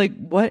 I was like,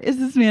 what is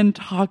this man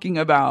talking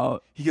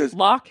about? He goes,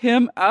 lock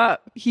him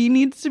up. He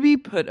needs to be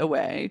put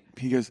away.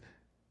 She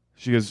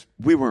goes,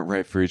 we weren't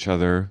right for each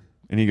other.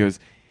 And he goes,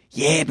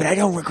 yeah, but I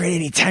don't regret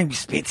any time we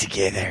spent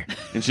together.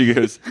 And she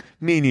goes,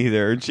 me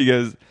neither. And she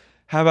goes,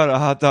 how about a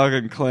hot dog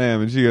and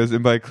clam? And she goes,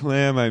 and by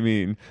clam, I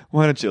mean,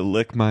 why don't you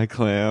lick my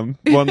clam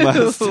one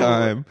last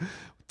time?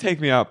 Take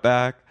me out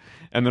back.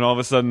 And then all of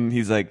a sudden,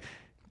 he's like,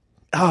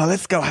 oh,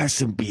 let's go have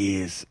some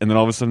beers. And then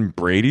all of a sudden,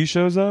 Brady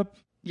shows up.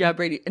 Yeah,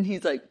 Brady. And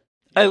he's like,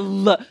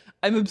 I'm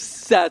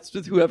obsessed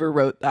with whoever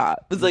wrote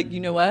that. It was like, you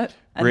know what?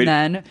 And Brady,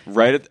 then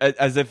right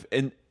as if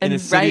in a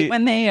city, right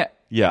when they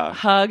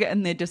hug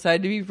and they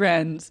decide to be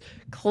friends,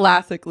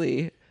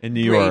 classically in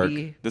New York,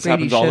 this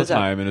happens all the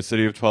time in a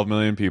city of 12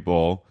 million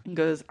people. And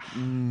goes,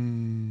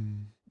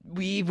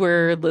 we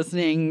were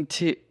listening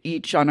to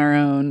each on our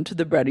own to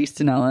the Bret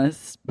Easton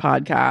Ellis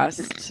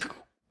podcast.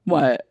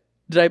 What?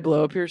 Did I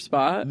blow up your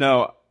spot?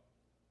 No,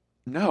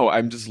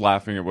 I'm just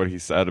laughing at what he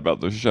said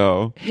about the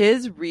show.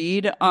 His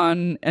read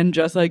on And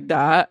Just Like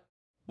That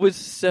was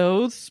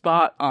so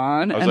spot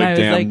on. I was and like, I was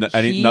damn,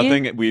 like,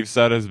 nothing we've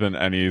said has been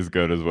any as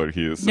good as what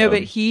he has said. No,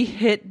 but he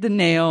hit the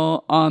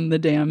nail on the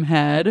damn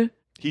head.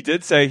 He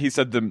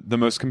said the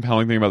most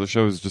compelling thing about the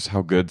show is just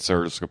how good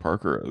Sarah Jessica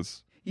Parker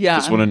is. Yeah.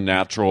 Just what a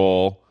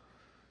natural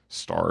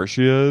star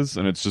she is,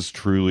 and it's just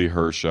truly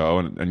her show.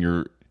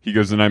 And he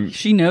goes, and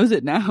she knows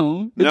it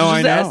now. It's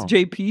I know. just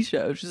the SJP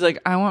show. She's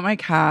like, I want my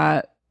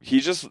cat. He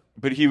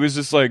was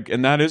just like,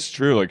 and that is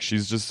true. Like,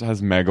 she's just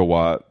has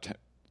megawatt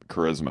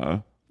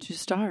charisma. She's a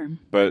star.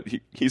 But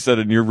he said,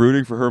 and you're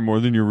rooting for her more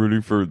than you're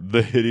rooting for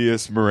the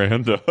hideous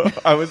Miranda.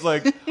 I was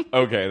like,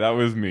 okay, that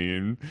was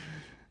mean.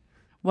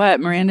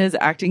 What? Miranda's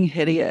acting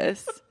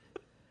hideous.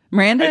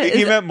 Miranda I think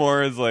he meant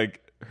more as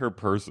like her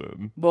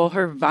person. Well,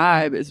 her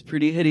vibe is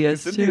pretty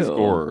hideous too. Sydney's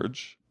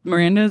gorge.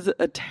 Miranda's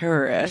a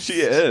terrorist.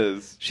 She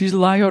is. She's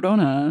La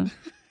Llorona.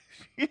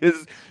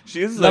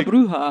 She is La like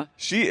Bruja.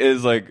 She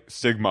is like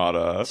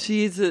stigmata.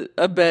 She's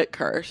a bit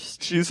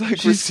cursed. She's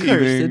like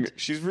receiving.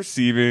 She's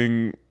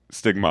receiving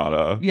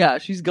stigmata. Yeah,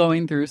 she's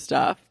going through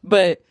stuff.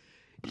 But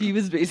he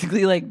was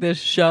basically like, this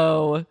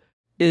show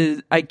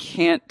is, I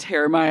can't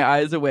tear my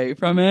eyes away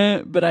from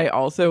it, but I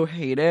also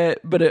hate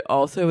it. But it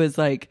also is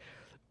like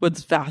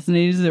what's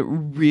fascinating is it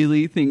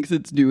really thinks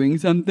it's doing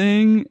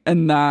something.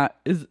 And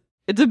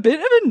it's a bit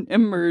of an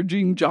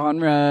emerging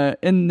genre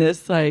in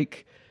this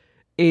like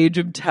age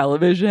of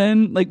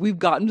television. Like we've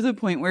gotten to the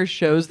point where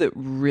shows that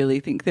really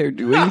think they're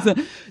doing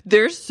something.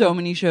 There's so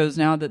many shows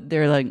now that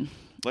they're like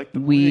the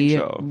we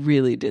show.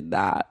 really did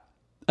that.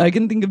 I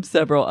can think of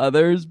several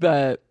others,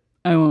 but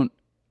I won't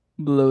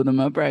blow them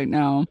up right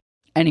now.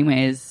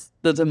 Anyways,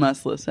 that's a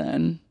must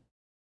listen.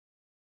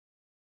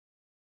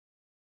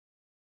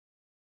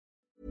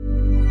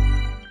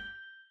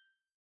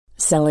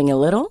 Selling a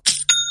little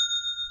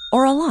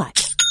or a lot?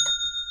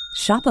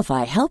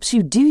 Shopify helps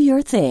you do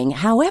your thing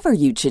however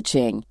you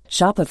cha-ching.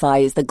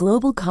 Shopify is the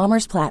global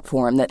commerce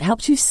platform that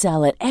helps you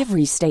sell at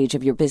every stage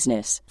of your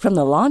business. From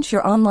the launch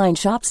your online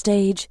shop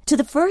stage to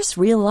the first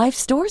real-life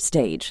store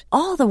stage,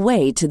 all the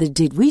way to the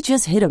did we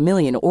just hit a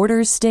million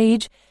orders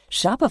stage.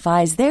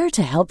 Shopify is there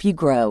to help you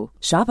grow.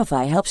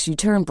 Shopify helps you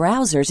turn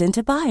browsers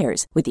into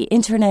buyers with the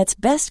internet's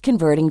best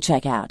converting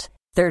checkout.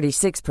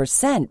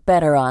 36%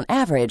 better on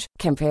average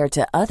compared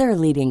to other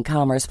leading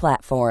commerce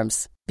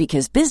platforms.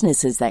 Because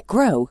businesses that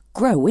grow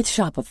with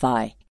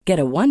Shopify. Get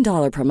a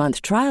 $1 per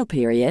month trial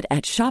period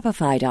at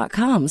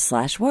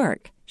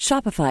shopify.com/work.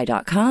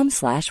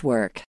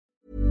 Shopify.com/work.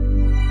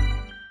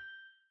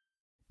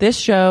 This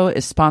show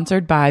is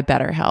sponsored by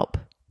BetterHelp.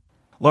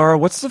 Laura,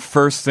 what's the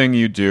first thing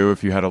you do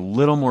if you had a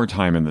little more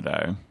time in the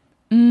day?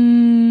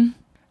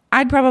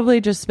 I'd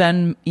probably just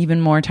spend even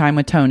more time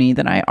with Tony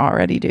than I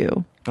already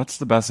do. That's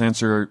the best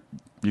answer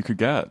you could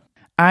get.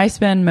 I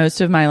spend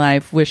most of my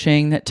life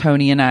wishing that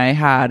Tony and I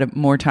had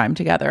more time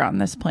together on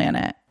this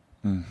planet.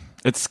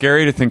 It's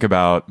scary to think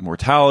about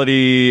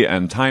mortality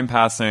and time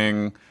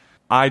passing.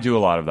 I do a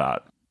lot of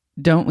that.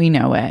 Don't we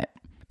know it?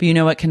 But you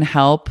know what can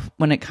help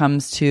when it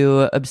comes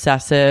to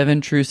obsessive,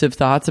 intrusive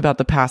thoughts about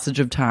the passage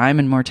of time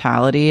and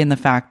mortality and the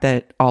fact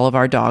that all of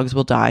our dogs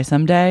will die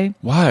someday?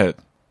 What?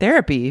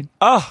 Therapy.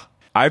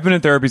 I've been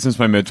in therapy since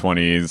my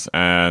mid-20s,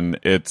 and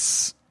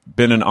it's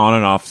been an on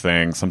and off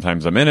thing.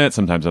 Sometimes I'm in it,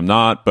 sometimes I'm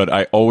not, but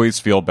I always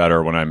feel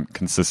better when I'm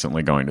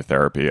consistently going to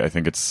therapy. I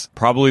think it's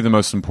probably the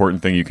most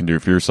important thing you can do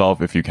for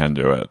yourself if you can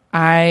do it.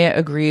 I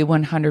agree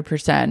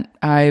 100%.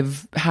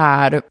 I've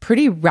had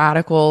pretty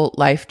radical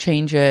life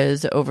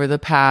changes over the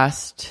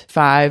past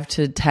 5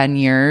 to 10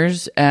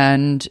 years,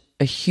 and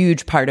a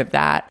huge part of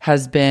that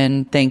has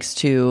been thanks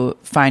to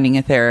finding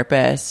a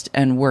therapist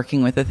and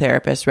working with a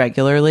therapist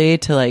regularly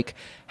to like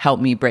help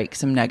me break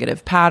some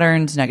negative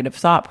patterns, negative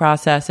thought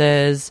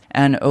processes,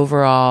 and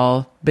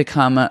overall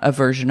become a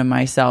version of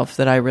myself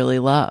that I really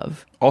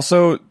love.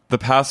 Also, the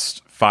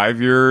past 5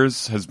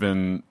 years has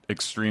been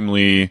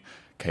extremely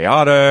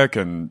chaotic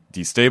and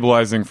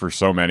destabilizing for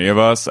so many of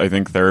us. I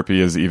think therapy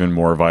is even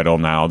more vital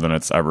now than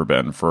it's ever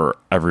been for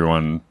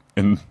everyone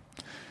in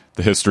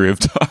the history of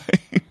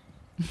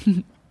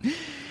time.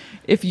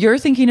 If you're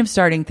thinking of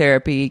starting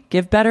therapy,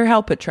 give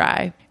BetterHelp a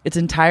try. It's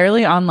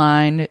entirely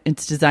online.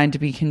 It's designed to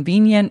be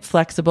convenient,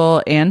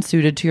 flexible, and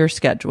suited to your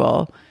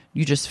schedule.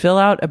 You just fill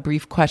out a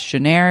brief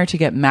questionnaire to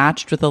get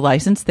matched with a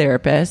licensed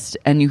therapist,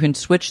 and you can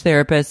switch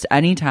therapists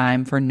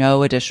anytime for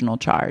no additional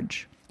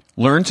charge.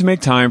 Learn to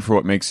make time for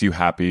what makes you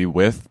happy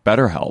with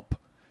BetterHelp.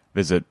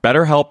 Visit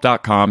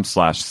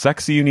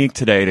betterhelp.com/sexyunique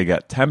today to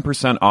get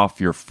 10%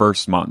 off your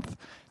first month.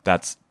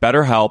 That's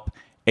BetterHelp,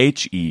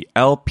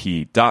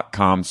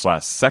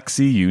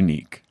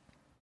 HELP.com/sexyunique.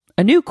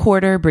 A new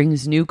quarter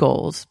brings new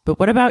goals, but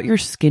what about your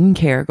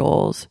skincare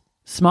goals?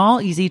 Small,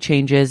 easy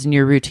changes in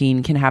your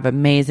routine can have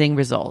amazing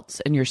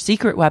results, and your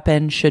secret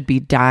weapon should be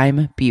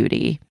Dime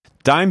Beauty.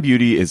 Dime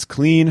Beauty is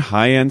clean,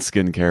 high-end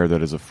skincare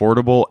that is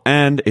affordable,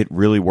 and it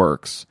really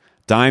works.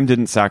 Dime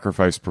didn't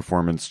sacrifice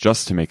performance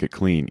just to make it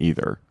clean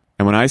either.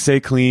 And when I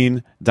say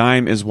clean,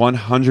 Dime is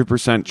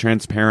 100%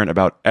 transparent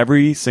about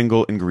every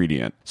single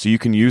ingredient, so you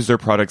can use their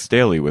products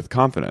daily with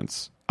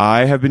confidence.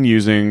 I have been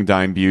using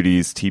Dime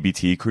Beauty's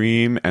TBT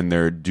cream and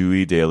their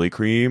Dewy Daily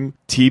Cream.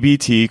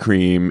 TBT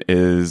cream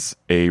is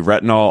a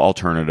retinol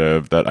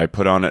alternative that I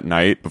put on at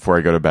night before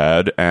I go to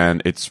bed,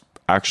 and it's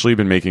actually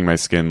been making my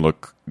skin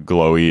look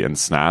glowy and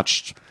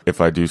snatched,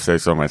 if I do say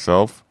so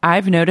myself.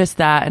 I've noticed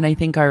that, and I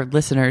think our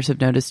listeners have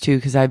noticed too,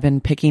 because I've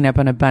been picking up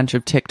on a bunch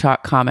of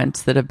TikTok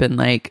comments that have been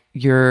like,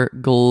 you're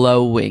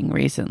glowing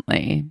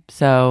recently.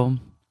 So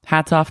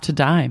hats off to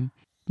Dime.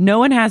 No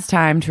one has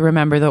time to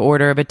remember the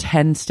order of a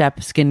 10-step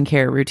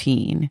skincare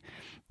routine.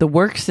 The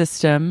work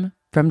system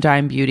from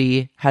Dime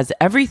Beauty has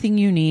everything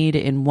you need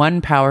in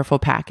one powerful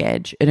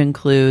package. It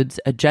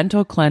includes a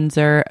gentle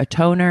cleanser, a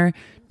toner,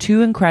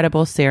 2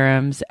 incredible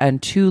serums,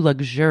 and 2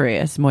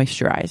 luxurious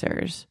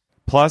moisturizers.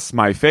 Plus,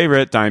 my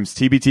favorite, Dime's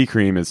TBT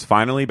cream, is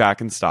finally back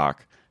in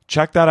stock.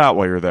 Check that out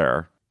while you're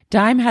there.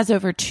 Dime has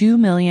over 2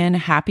 million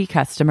happy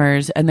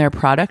customers, and their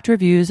product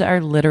reviews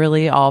are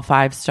literally all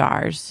 5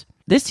 stars.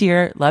 This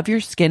year, love your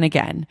skin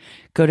again.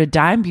 Go to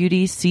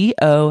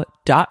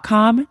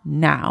dimebeautyco.com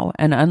now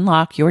and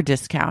unlock your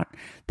discount.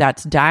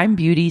 That's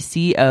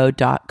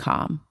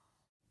dimebeautyco.com.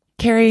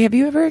 Carrie, have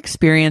you ever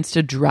experienced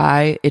a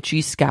dry,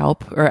 itchy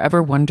scalp or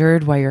ever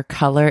wondered why your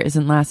color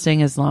isn't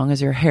lasting as long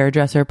as your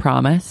hairdresser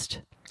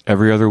promised?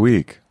 Every other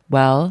week.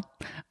 Well,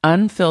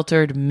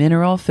 unfiltered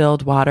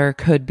mineral-filled water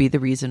could be the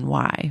reason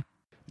why.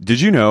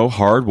 Did you know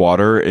hard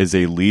water is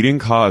a leading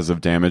cause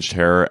of damaged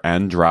hair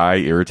and dry,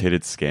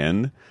 irritated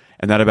skin?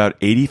 And that about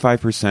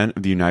 85%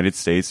 of the United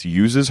States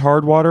uses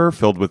hard water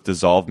filled with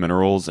dissolved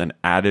minerals and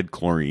added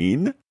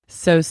chlorine?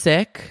 So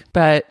sick,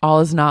 but all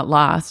is not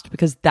lost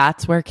because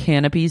that's where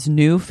Canopy's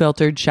new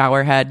filtered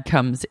shower head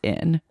comes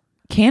in.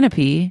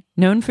 Canopy,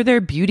 known for their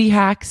beauty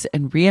hacks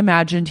and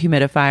reimagined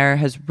humidifier,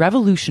 has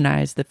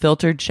revolutionized the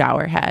filtered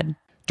shower head.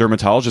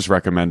 Dermatologists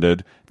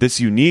recommended this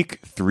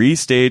unique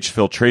 3-stage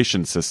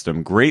filtration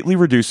system greatly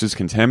reduces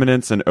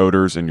contaminants and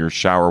odors in your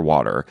shower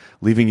water,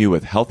 leaving you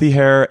with healthy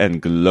hair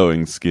and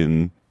glowing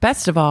skin.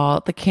 Best of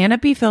all, the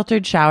Canopy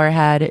filtered shower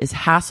head is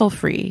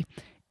hassle-free.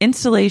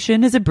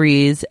 Installation is a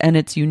breeze, and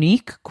its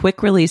unique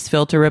quick-release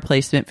filter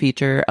replacement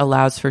feature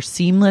allows for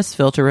seamless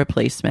filter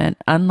replacement,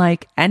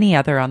 unlike any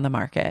other on the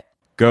market.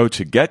 Go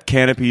to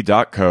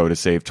getcanopy.co to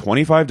save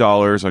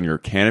 $25 on your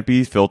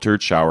Canopy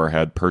filtered shower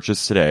head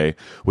purchase today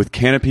with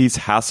Canopy's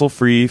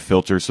hassle-free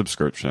filter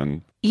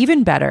subscription.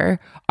 Even better,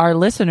 our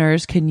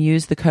listeners can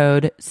use the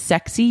code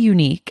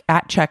SEXYUNIQUE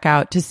at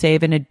checkout to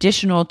save an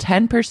additional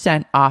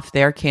 10% off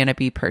their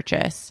Canopy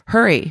purchase.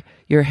 Hurry,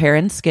 your hair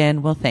and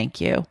skin will thank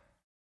you.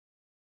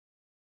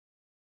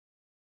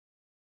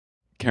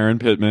 Karen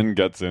Pittman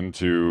gets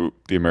into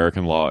the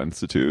American Law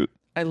Institute.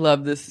 I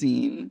love this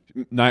scene.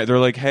 They're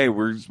like, hey,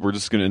 we're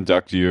just going to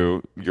induct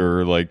you.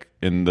 You're like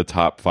in the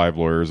top 5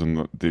 lawyers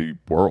in the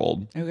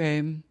world.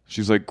 Okay.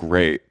 She's like,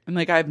 great. I'm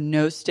like, I have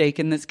no stake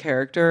in this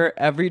character.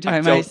 Every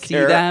time I see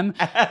them,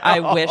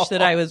 I wish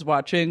that I was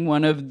watching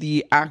one of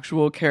the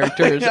actual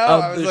characters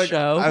of the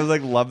show. I was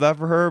like, love that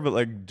for her, but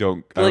like, I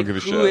don't give a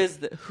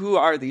shit. Who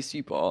are these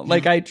people?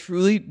 Like, I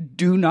truly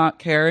do not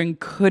care and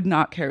could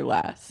not care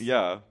less.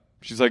 Yeah.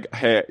 She's like,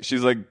 hey,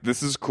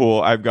 this is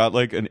cool. I've got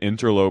like an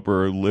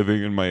interloper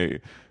living in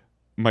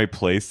my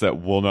place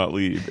that will not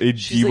leave. A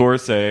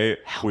divorcee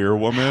queer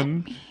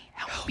woman.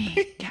 Help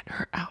me, get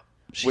her out.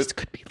 She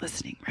could be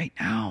listening right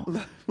now.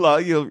 La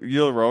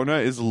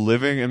Llorona is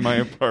living in my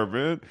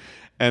apartment,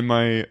 and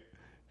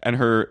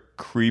her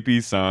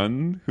creepy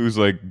son, who's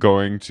like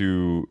going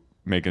to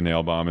make a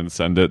nail bomb and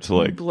send it to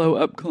like blow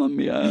up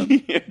Colombia.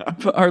 Yeah.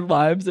 Our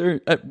lives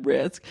are at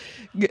risk.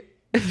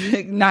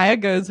 Naya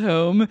goes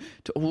home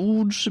to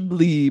old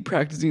Chablis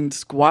practicing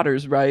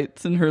squatters'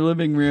 rights in her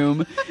living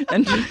room.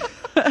 And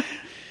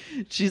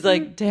she's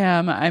like,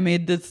 damn, I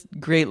made this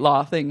great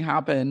law thing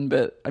happen,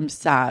 but I'm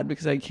sad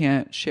because I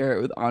can't share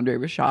it with Andre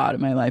Rashad,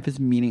 and my life is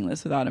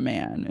meaningless without a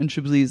man. And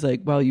Chablis like,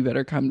 well, you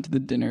better come to the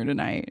dinner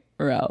tonight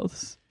or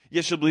else.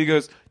 Yeah, Chablis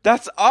goes,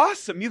 that's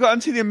awesome. You got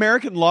into the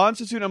American Law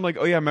Institute. And I'm like,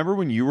 oh yeah, remember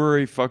when you were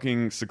a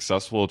fucking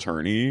successful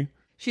attorney?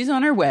 She's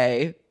on her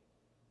way.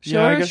 Show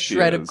her a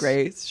shred of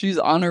grace. She's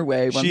on her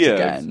way once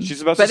again.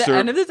 She's about By to the serve.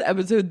 end of this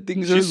episode,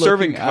 things are She's looking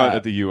serving cut up.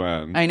 at the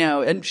UN. I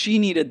know, and she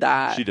needed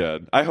that. She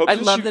did. I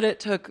love that it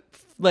took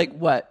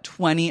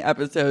 20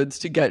 episodes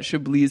to get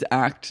Chablis'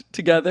 act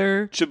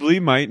together. Chablis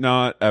might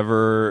not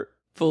ever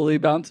fully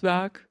bounce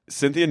back.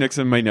 Cynthia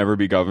Nixon might never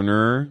be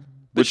governor.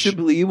 But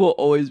Chablis will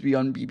always be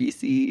on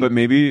BBC. But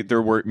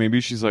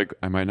maybe she's like,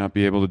 I might not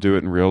be able to do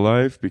it in real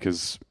life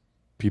because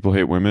people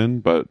hate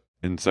women, but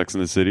in Sex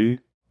and the City,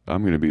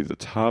 I'm going to be the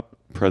top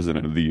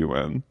president of the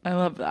UN. I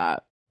love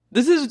that.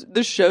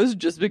 The show's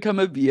just become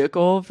a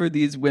vehicle for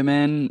these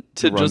women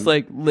to just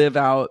like live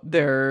out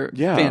their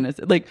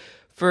fantasy. Like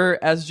for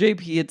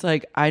SJP, it's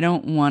like, I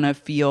don't want to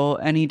feel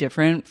any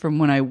different from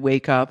when I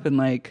wake up and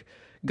like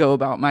go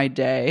about my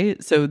day.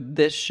 So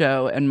this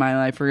show and my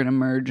life are going to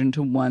merge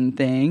into one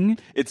thing.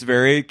 It's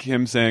very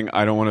Kim saying,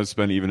 I don't want to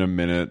spend even a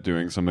minute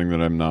doing something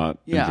that I'm not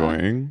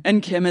enjoying.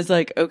 And Kim is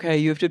like, okay,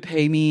 you have to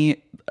pay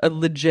me a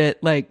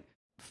legit like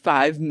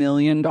 $5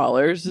 million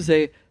to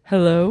say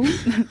hello,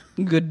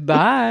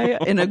 goodbye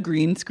in a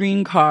green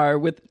screen car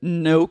with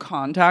no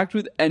contact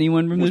with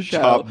anyone from the show.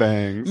 Top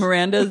bangs.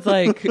 Miranda's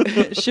like,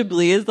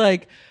 Chablis is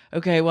like,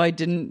 okay, well, I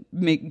didn't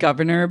make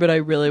governor, but I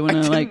really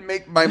want to like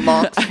make my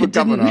mocks for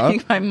governor. I didn't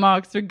make my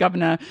mocks for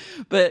governor,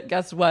 but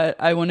guess what?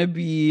 I want to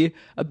be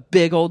a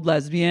big old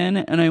lesbian,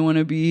 and I want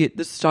to be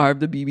the star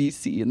of the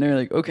BBC. And they're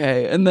like,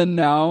 okay. And then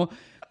now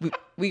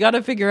we got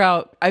to figure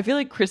out. I feel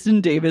like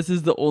Kristen Davis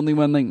is the only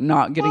one like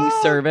not getting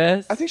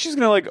service. I think she's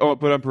gonna like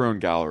put up her own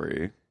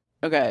gallery.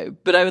 Okay,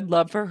 but I would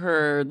love for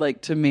her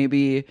like to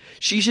maybe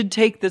she should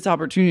take this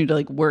opportunity to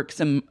like work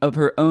some of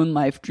her own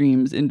life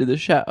dreams into the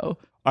show.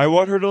 I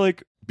want her to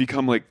like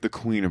become like the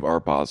queen of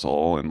Art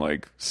Basel and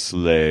like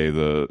slay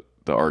the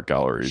art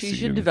gallery She scene.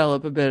 should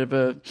develop a bit of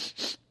a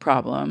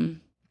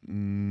problem.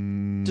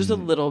 Just a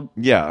little.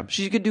 Yeah.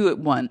 She could do it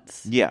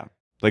once. Yeah.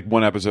 Like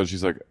one episode,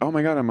 she's like, oh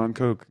my God, I'm on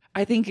coke.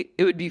 I think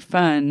it would be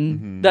fun.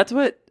 Mm-hmm. That's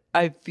what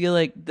I feel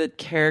like the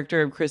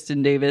character of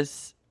Kristen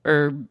Davis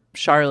or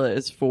Charlotte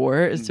is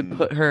for, is to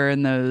put her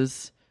in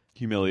those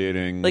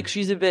humiliating. Like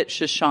she's a bit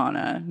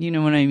Shoshana. You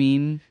know what I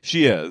mean?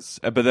 She is.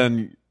 But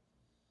then,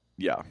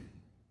 yeah.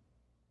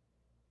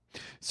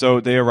 So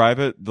they arrive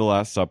at the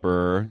Last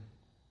Supper.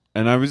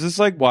 And I was just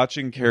like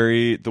watching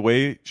Carrie, the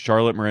way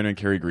Charlotte, Miranda, and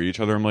Carrie greet each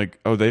other. I'm like,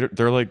 oh,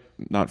 they're like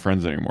not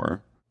friends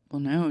anymore. Well,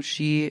 no, They're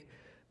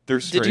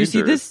strangers. Did you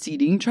see this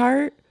seating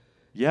chart?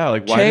 Yeah,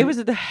 like why? Che was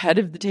at the head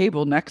of the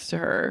table next to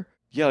her.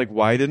 Yeah, like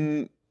why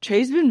didn't?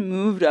 Che's been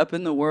moved up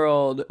in the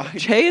world.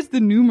 Che is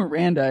the new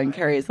Miranda in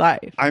Carrie's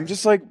life. I'm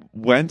just like,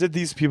 when did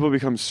these people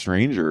become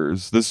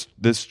strangers?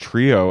 This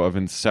trio of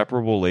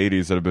inseparable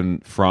ladies that have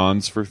been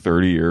Franz for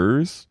 30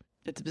 years.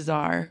 It's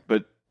bizarre,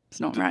 but it's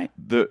not right.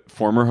 The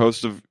former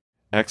host of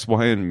X,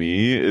 Y, and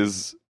Me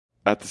is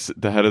at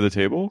the head of the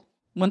table.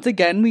 Once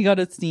again, we got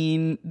a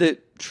scene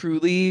that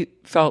truly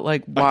felt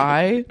like,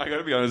 why? I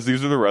gotta be honest,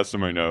 these are the rest of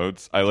my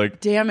notes.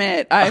 Damn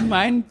it.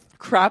 Mine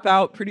crap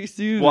out pretty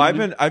soon. Well, I've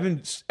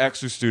been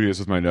extra studious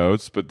with my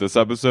notes, but this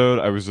episode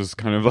I was just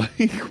kind of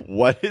like,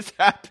 what is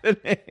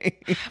happening?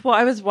 Well,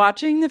 I was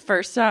watching the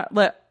first time.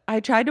 I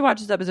tried to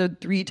watch this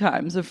episode 3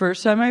 times. The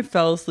first time I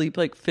fell asleep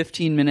like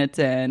 15 minutes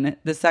in.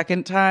 The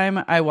second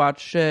time I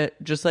watched it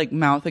just like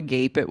mouth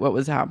agape at what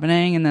was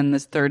happening. And then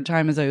this third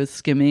time as I was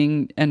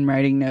skimming and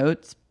writing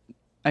notes,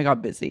 I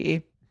got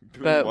busy.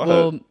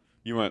 But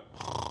you went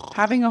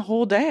having a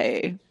whole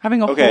day.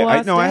 Having a whole day.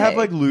 I have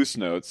like loose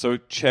notes. So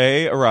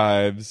Che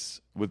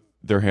arrives with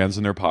their hands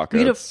in their pockets.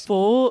 We had a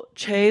full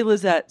Che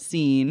Lizette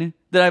scene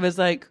that I was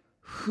like,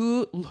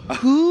 who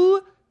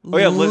Oh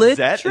yeah,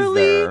 Lizette is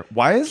there.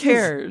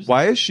 Cares?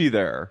 Why is she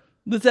there?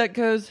 Lizette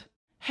goes,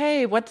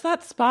 hey, what's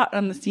that spot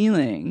on the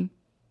ceiling?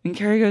 And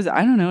Carrie goes,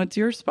 I don't know. It's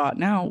your spot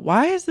now.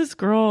 Why is this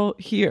girl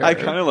here? I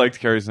kind of liked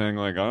Carrie saying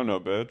like, I don't know,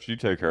 bitch. You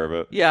take care of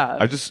it. Yeah.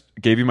 I just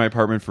gave you my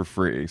apartment for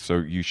free, so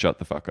you shut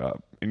the fuck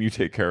up and you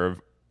take care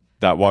of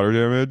that water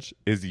damage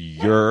is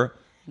your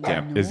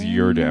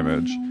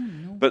damage.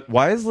 No. But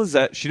why is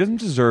Lizette? She doesn't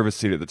deserve a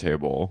seat at the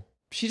table.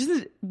 She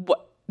doesn't.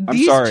 What? I'm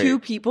These sorry. two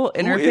people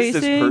interfacing. Who is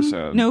this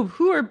person? No,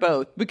 who are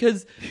both?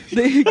 Because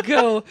they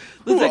go.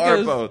 Lizette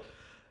goes, both?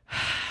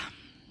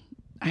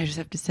 I just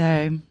have to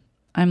say,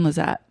 I'm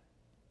Lizette.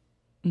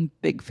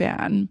 Big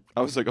fan.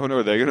 I was like, oh no,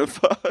 are they gonna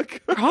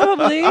fuck?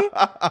 Probably.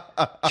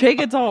 Che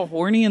gets all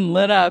horny and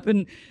lit up,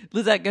 and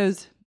Lizette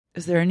goes,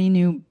 is there any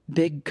new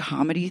big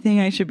comedy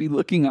thing I should be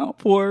looking out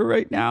for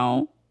right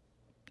now?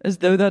 As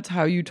though that's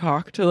how you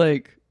talk to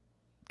like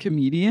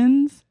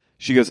comedians.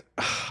 She goes,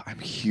 I'm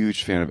a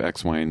huge fan of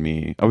X, Y, and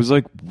Me. I was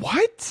like,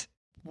 what?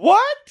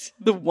 What?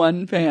 The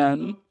one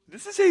fan.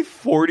 This is a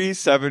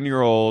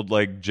 47-year-old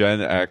like Gen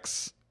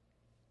X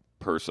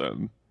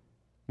person.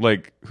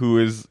 Like, who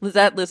is...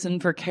 Lizette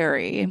listened for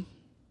Carrie.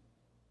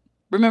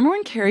 Remember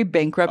when Carrie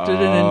bankrupted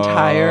an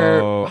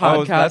entire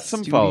podcast that's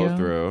some studio?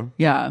 follow-through.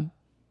 Yeah.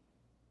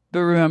 But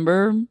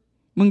remember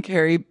when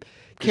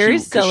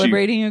Carrie's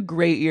celebrating a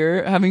great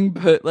year, having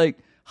put like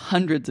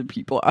hundreds of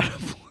people out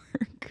of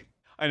work.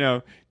 I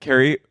know.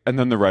 Carrie, and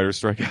then the writer's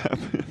strike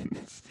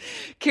happens.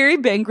 Carrie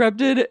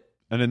bankrupted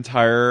an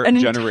entire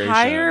generation. An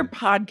entire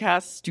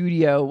podcast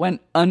studio went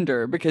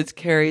under because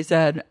Carrie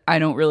said, I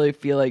don't really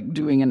feel like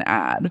doing an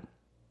ad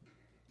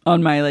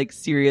on my like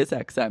Sirius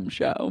XM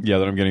show. Yeah,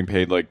 that I'm getting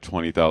paid like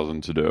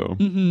 $20,000 to do.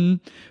 Mm-hmm.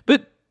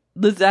 But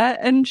Lizette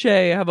and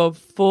Che have a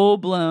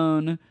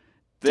full-blown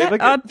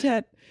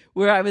tete-a-tete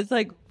where I was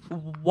like,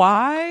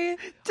 why?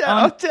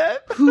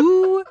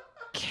 Who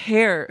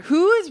cares?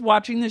 Who is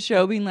watching the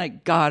show being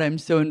like, God, I'm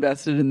so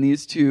invested in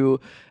these two,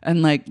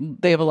 and like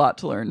they have a lot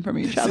to learn from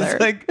each other.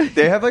 Like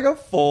they have like a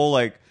full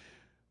like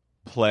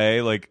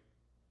play, like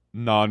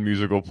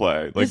non-musical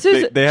play. Like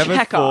they have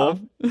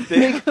Chekhov.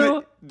 a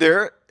full.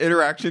 Their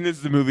interaction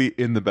is the movie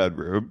In the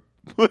Bedroom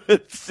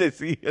with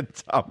Sissy and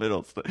Tom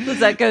Hiddleston.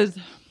 Lizette goes,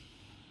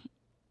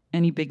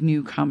 any big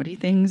new comedy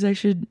things I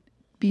should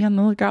be on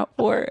the lookout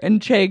for?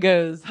 And Che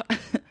goes,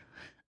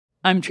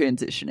 I'm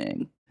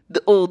transitioning.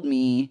 The old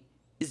me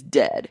is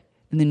dead,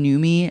 and the new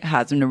me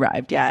hasn't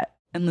arrived yet.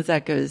 And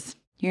Lizette goes,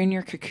 you're in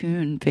your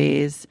cocoon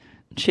phase.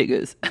 And Che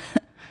goes,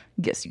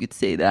 guess you could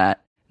say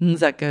that. And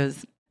Lizette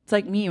goes, it's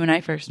like me when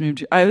I first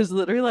moved. I was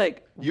literally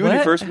like, you when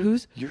you first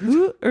moved?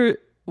 Who or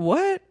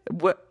what?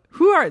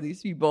 Who are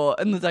these people?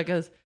 And Lizette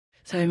goes,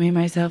 so I made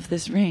myself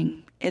this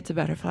ring. It's a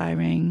butterfly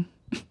ring.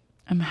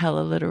 I'm hella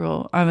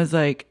literal. I was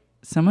like,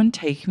 someone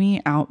take me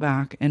out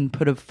back and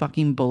put a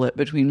fucking bullet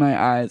between my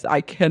eyes.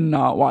 I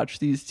cannot watch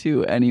these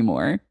two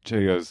anymore.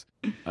 Jay goes,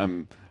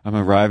 I'm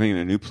arriving in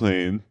a new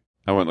plane.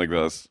 I went like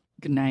this.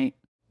 Good night.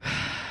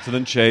 So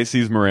then Che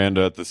sees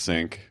Miranda at the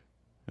sink.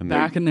 And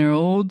back in their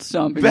old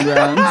stomping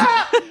grounds.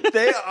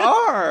 They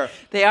are.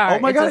 They are. Oh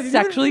my God, it's a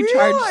sexually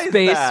charged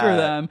space for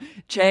them.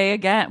 Che,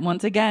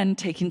 once again,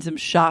 taking some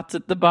shots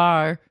at the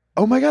bar.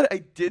 Oh my God, I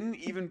didn't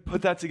even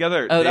put that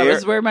together. Oh, that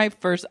was where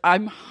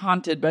I'm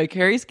haunted by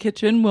Carrie's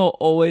Kitchen will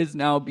always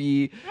now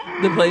be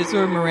the place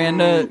where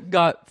Miranda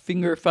got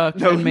finger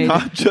fucked and made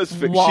not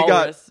just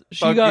walrus.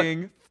 She got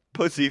fucking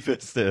pussy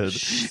fisted.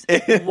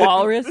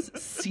 Walrus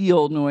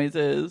seal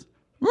noises.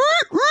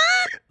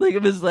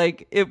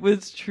 It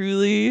was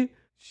truly.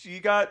 She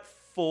got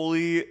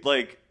fully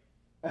like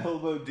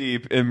elbow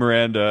deep in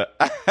Miranda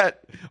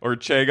or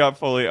Che got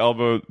fully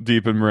elbow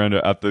deep in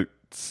Miranda at the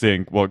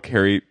sink while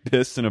Carrie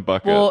pissed in a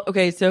bucket. Well,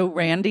 okay, so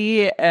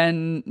Randy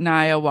and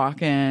Naya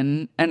walk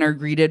in and are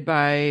greeted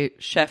by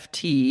Chef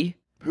T.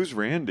 Who's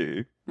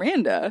Randy?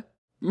 Miranda.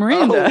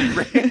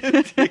 Oh,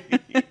 Randy.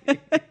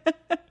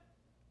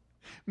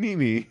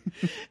 Mimi.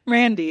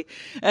 Randy.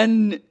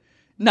 And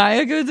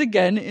Naya goes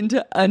again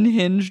into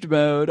unhinged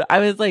mode. I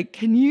was like,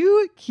 can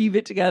you keep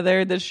it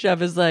together? The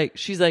chef is like,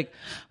 she's like,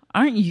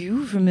 aren't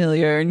you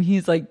familiar? And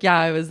he's like, yeah,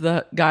 I was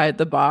the guy at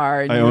the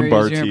bar. And I you own were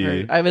Bar using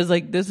your T. I was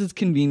like, this is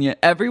convenient.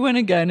 Everyone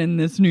again in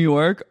this New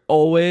York,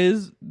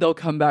 always they'll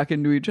come back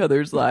into each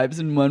other's lives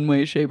in one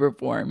way, shape, or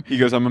form. He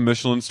goes, I'm a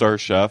Michelin star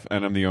chef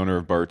and I'm the owner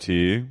of Bar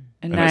T.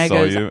 And I Naya saw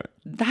goes, you.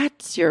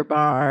 that's your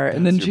bar.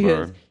 And then That's she your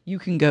goes, bar. you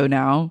can go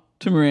now,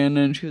 to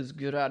Miranda. And she goes,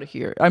 get out of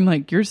here. I'm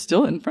like, you're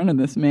still in front of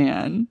this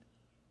man.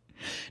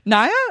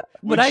 Naya,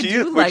 what I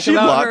do like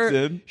about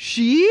her,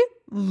 she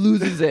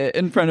loses it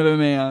in front of a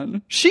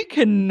man. She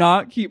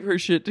cannot keep her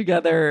shit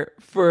together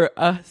for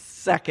a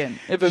second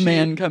if a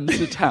man comes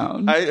to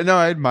town.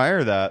 I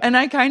admire that. And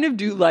I kind of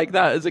do like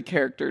that as a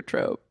character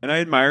trope. And I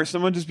admire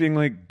someone just being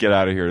like, get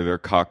out of here to their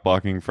cock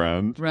blocking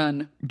friend.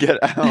 Run. Get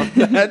out.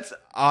 That's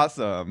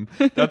awesome.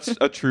 That's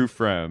a true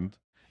friend.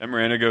 And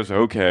Miranda goes,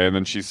 okay. And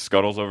then she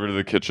scuttles over to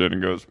the kitchen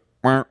and goes,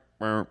 where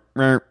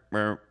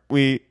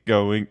we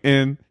going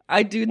in?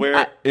 I do.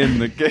 Where in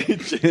the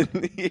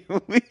kitchen here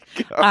we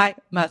go? I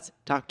must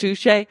talk to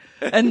Shay.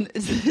 And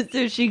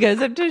so she goes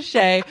up to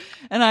Shay.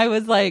 And I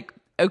was like,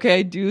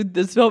 okay, dude,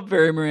 this felt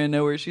very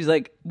Miranda, where she's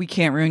like, we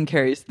can't ruin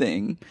Carrie's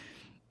thing.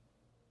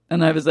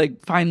 And I was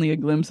like, finally a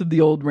glimpse of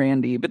the old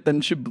Randy. But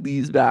then she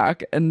bleeds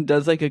back and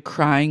does like a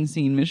crying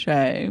scene with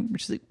Shay.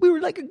 She's like, we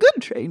were like a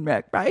good train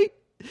wreck, right?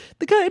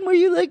 The kind where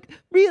you like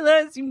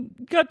realized you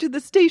got to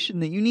the station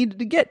that you needed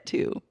to get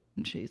to.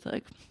 And she's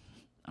like,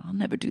 I'll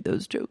never do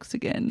those jokes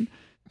again.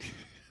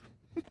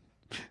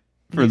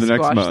 For the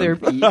next month. Their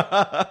feet.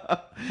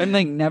 I'm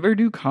like, never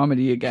do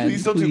comedy again.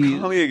 Please don't do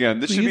comedy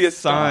again. This should be a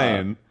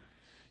sign.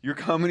 Your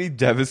comedy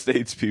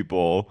devastates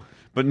people,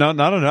 but not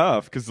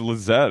enough, because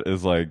Lizette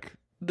is like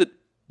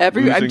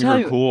I'm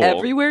telling you, cool.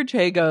 Everywhere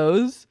Che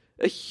goes,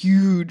 a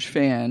huge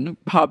fan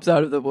pops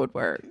out of the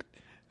woodwork.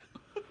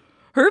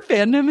 Her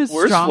fandom is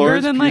stronger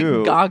than like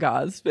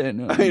Gaga's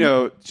fandom. I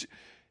know.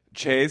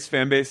 Che's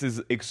fan base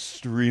is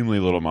extremely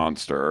Little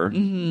Monster.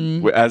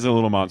 Mm-hmm. As a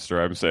Little Monster,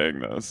 I'm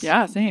saying this.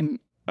 Yeah, same.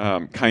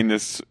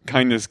 Kindness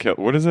kill.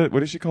 What is it?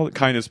 What does she call it?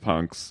 Kindness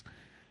punks.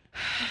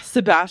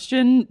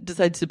 Sebastian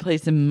decides to play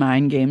some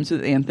mind games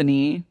with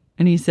Anthony,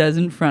 and he says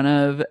in front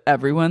of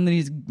everyone that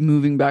he's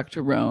moving back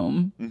to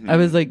Rome. Mm-hmm. I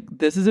was like,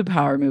 this is a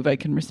power move I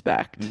can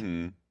respect.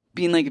 Mm-hmm.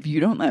 Being like, if you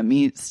don't let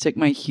me stick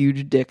my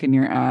huge dick in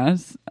your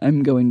ass,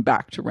 I'm going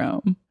back to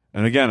Rome.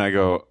 And again, I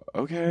go,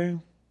 okay.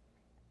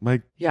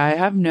 Like,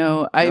 yeah,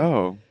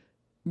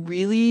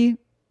 really,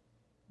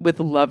 with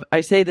love,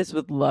 I say this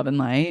with love and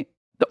light.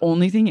 The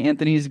only thing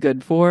Anthony's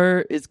good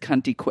for is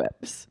cunty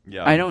quips.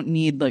 Yeah. I don't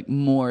need like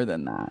more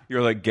than that.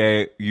 You're like,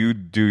 gay, you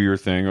do your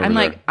thing over I'm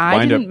there. like,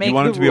 I didn't make the rules. You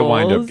want it to be a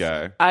wind-up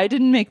guy. I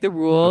didn't make the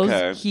rules.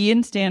 Okay. He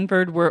and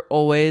Stanford were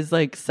always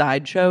like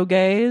sideshow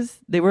gays.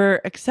 They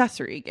were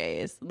accessory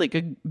gays, like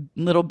a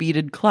little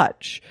beaded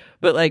clutch.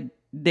 But like,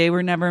 they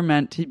were never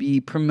meant to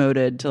be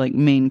promoted to like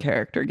main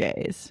character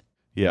gays.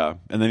 Yeah.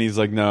 And then he's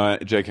like, no,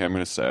 JK, I'm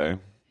going to stay.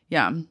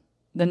 Yeah.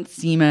 Then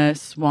Seema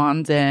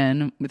swans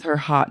in with her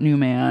hot new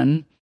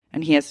man,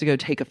 and he has to go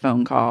take a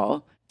phone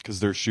call. Because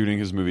they're shooting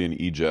his movie in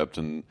Egypt,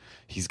 and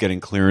he's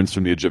getting clearance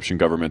from the Egyptian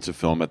government to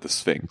film at the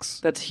Sphinx.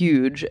 That's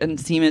huge. And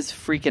Seema's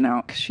freaking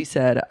out because she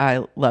said,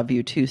 I love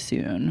you too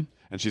soon.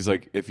 And she's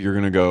like, if you're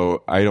going to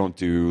go, I don't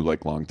do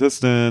like long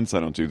distance. I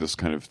don't do this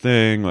kind of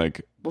thing.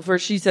 Like, well,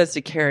 first she says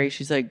to Carrie,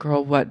 she's like,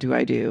 girl, what do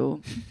I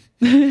do?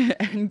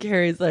 And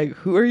Carrie's like,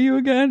 who are you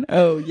again?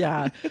 Oh,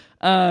 yeah.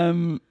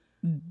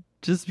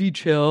 Just be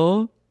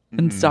chill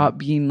and stop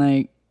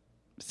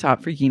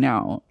freaking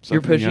out.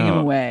 You're pushing him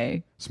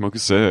away. Smoke a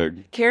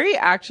cig. Carrie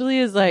actually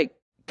is like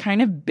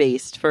kind of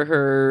based for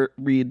her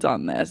reads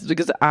on this,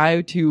 because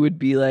I too would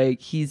be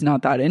like, he's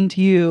not that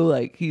into you.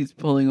 Like, he's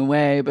pulling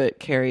away. But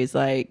Carrie's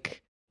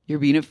like, you're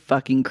being a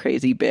fucking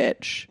crazy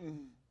bitch.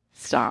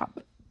 Stop.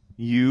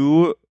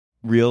 You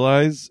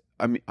realize,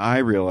 I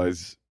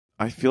realize,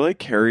 I feel like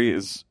Carrie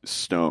is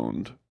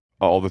stoned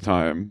all the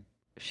time.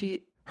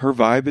 Her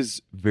vibe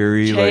is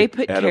very Che like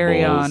put edibles,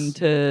 Carrie on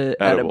to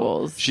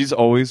edibles. She's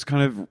always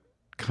kind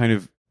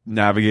of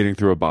navigating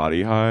through a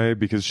body high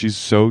because she's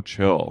so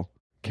chill.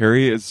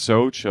 Carrie is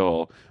so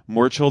chill,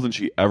 more chill than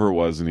she ever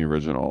was in the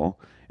original.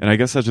 And I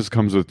guess that just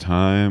comes with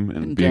time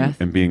and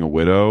being a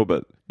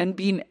widow, and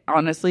being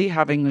honestly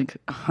having like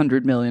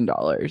 $100 million.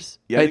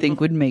 Yeah, I think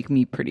would make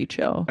me pretty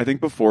chill. I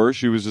think before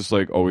she was just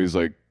like always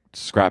like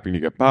scrapping to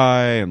get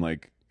by and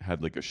like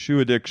had like a shoe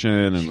addiction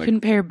and she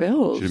couldn't pay her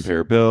bills. She didn't pay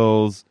her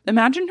bills.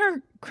 Imagine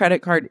her credit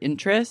card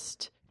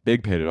interest.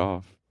 Big paid it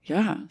off.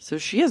 Yeah, so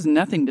she has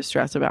nothing to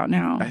stress about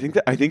now. I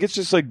think it's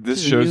just like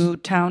this shows a new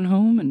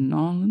townhome in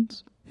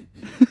Nolans.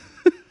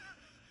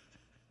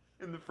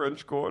 In the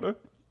French Quarter.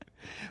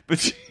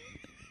 But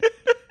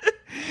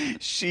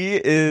she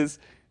is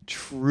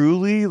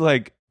truly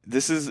like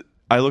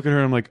I look at her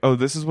and I'm like, oh,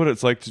 this is what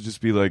it's like to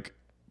just be like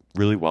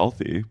really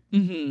wealthy.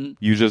 Mm-hmm.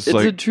 You just it's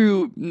like a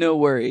true no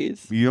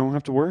worries. You don't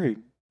have to worry.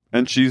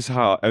 And she's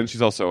hot, and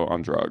she's also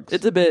on drugs.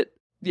 It's a bit,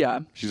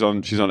 yeah. She's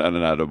on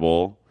an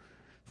edible,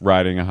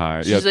 riding a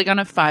high. She's like on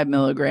a 5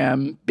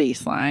 milligram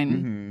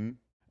baseline.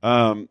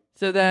 Mm-hmm.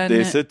 So then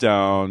they sit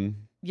down.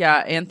 Yeah,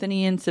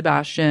 Anthony and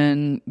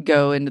Sebastian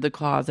go into the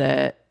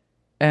closet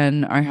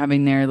and are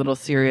having their little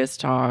serious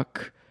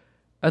talk.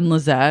 And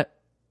Lizette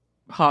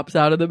hops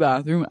out of the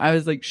bathroom. I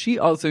was like, she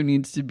also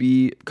needs to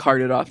be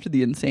carted off to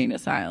the insane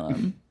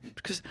asylum.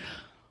 Because,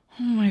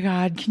 oh my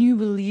God, can you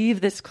believe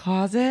this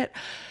closet?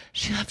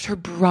 She left her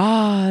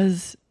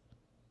bras.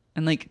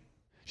 And like,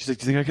 she's like,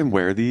 do you think I can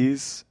wear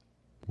these?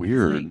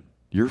 Weird. Like,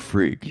 you're a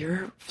freak.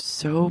 You're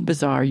so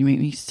bizarre. You make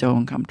me so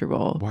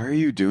uncomfortable. Why are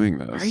you doing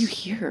this? Why are you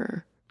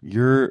here?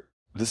 You're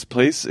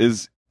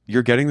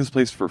getting this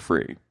place for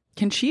free.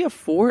 Can she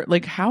afford,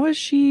 like, how is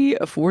she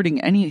affording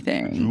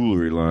anything? The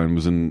jewelry line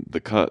was in the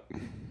cut.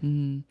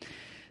 Mm.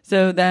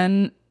 So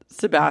then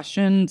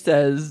Sebastian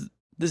says,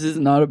 this is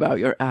not about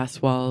your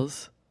ass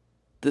walls.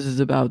 This is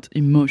about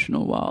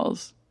emotional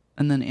walls.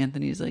 And then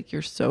Anthony's like,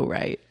 you're so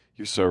right.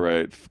 You're so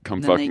right.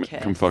 Come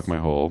fuck my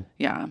hole.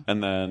 Yeah.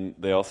 And then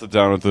they all sit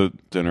down at the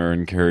dinner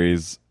and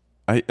Carrie's,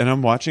 and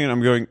I'm watching it,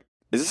 I'm going,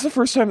 is this the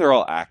first time they're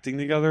all acting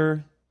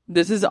together?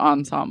 This is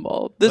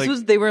ensemble.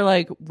 They were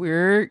like,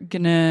 we're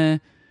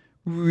gonna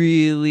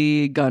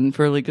really gun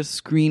for like a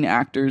Screen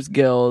Actors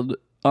Guild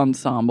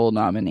ensemble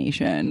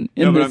nomination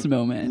in this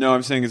moment. No,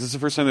 I'm saying, is this the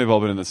first time they've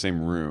all been in the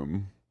same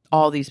room?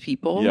 All these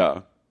people?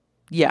 Yeah.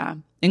 Yeah.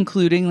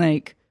 Including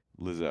like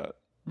Lizette.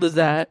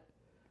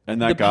 And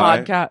that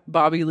guy. Podcast,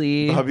 Bobby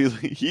Lee,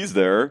 he's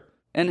there.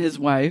 And his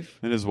wife.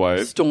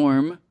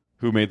 Storm.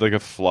 Who made like a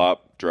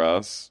flop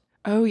dress.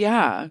 Oh,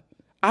 yeah.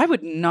 I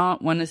would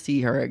not want to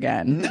see her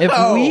again. No.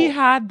 If we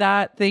had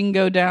that thing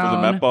go down. For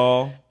the Met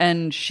Ball.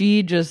 And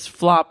she just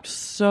flopped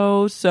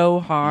so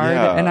hard.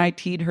 Yeah. And I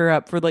teed her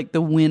up for like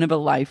the win of a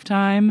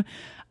lifetime.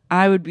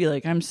 I would be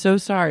like, I'm so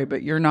sorry,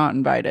 but you're not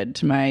invited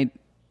to my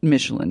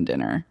Michelin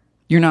dinner.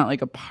 You're not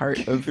like a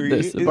part of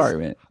this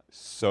apartment.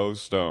 So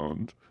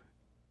stoned.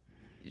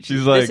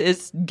 She's like, this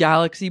is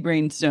Galaxy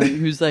Brainstone,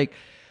 who's like,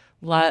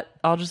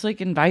 I'll just like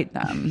invite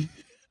them.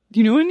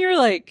 You know, when you're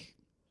like,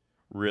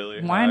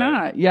 really? Why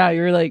not? Yeah,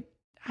 you're like,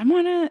 I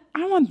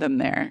want them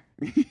there.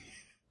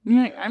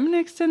 You're like, I'm gonna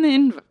extend the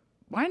invite.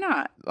 Why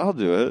not? I'll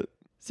do it.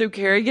 So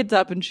Carrie gets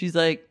up and she's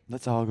like,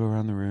 let's all go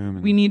around the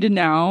room. We need to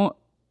now.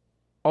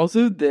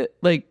 Also,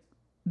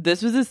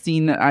 this was a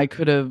scene that I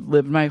could have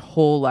lived my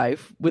whole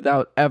life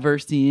without ever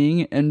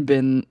seeing and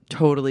been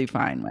totally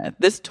fine with.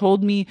 This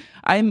told me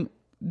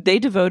they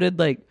devoted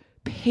like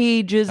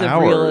pages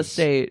of real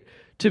estate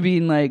to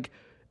being like,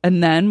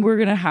 and then we're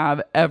going to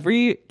have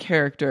every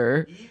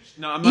character,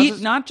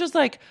 not just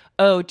like,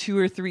 2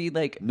 or 3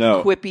 like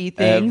quippy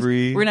things.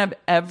 We're going to have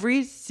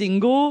every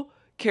single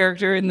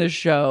character in the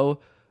show.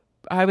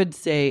 I would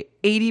say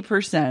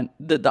 80%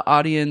 that the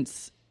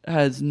audience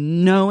has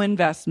no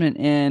investment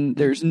in.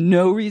 There's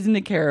no reason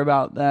to care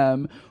about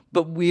them,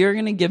 but we are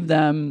going to give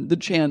them the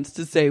chance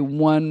to say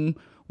one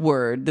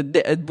word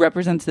that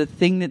represents the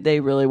thing that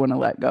they really want to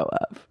let go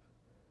of.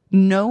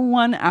 No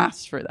one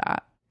asked for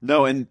that.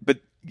 No,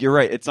 but you're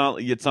right. It's not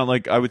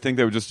like I would think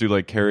they would just do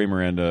like Carrie,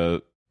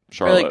 Miranda,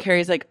 Charlotte. Or like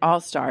Carrie's like, I'll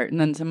start, and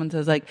then someone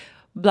says like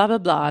blah blah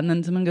blah, and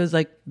then someone goes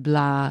like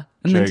blah,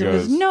 and then someone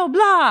goes no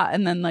blah,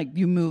 and then like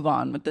you move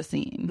on with the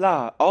scene.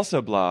 Blah,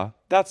 also blah.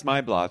 That's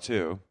my blah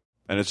too.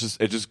 And it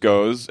just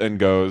goes and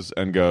goes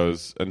and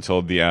goes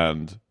until the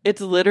end.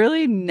 It's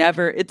literally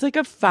never. It's like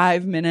a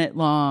 5-minute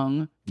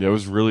long. Yeah, it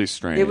was really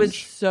strange. It was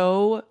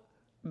so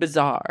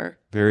bizarre.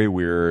 Very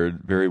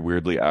weird. Very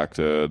weirdly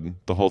acted.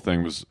 The whole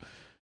thing was.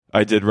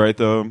 I did right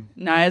though.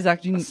 Naya's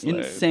acting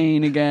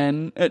insane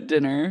again at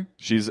dinner.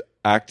 She's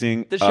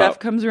acting. The chef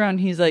comes around.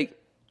 He's like,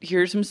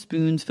 "Here's some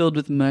spoons filled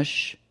with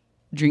mush.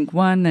 Drink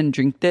one, then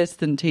drink this,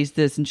 then taste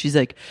this." And she's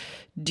like,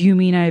 "Do you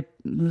mean I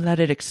let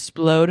it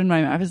explode in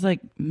my mouth?" I was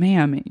like,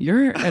 "Ma'am,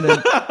 you're at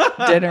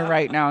a dinner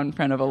right now in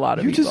front of a lot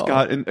of people. You just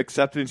got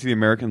accepted into the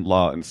American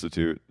Law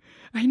Institute."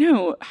 I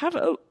know. Have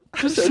a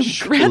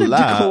shred of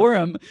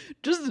decorum.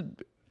 Just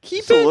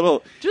keep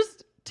it.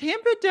 Just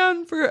tamp it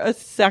down for a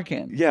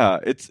second. Yeah,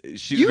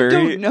 you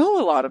don't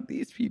know a lot of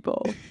these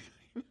people.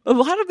 A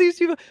lot of these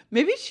people,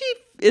 maybe she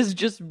is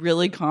just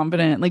really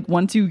confident. Like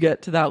once you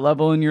get to that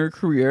level in your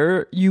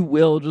career, you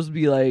will just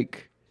be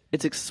like,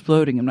 it's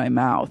exploding in my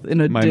mouth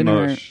in a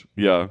dinner mush.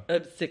 Yeah.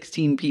 Of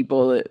 16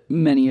 people,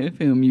 many of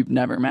whom you've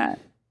never met.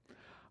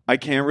 I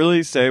can't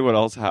really say what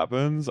else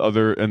happens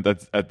and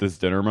that's at this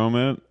dinner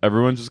moment.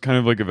 Everyone just kind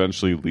of like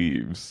eventually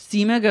leaves.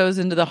 Seema goes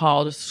into the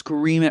hall to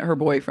scream at her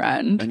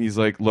boyfriend. And he's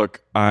like,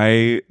 look,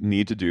 I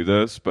need to do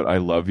this, but I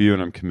love you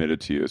and I'm committed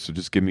to you. So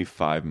just give me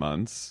 5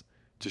 months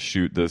to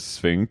shoot this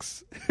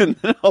Sphinx and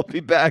then I'll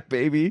be back,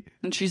 baby.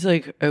 And she's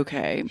like,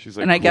 okay. She's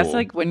like, and I cool. guess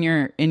like when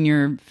you're in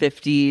your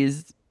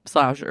 50s /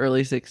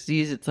 early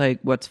 60s, it's like,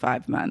 what's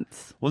 5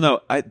 months? Well, no,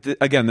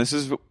 again, this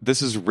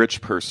is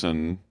rich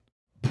person.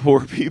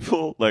 Poor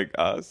people like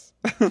us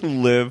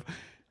live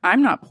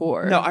I'm not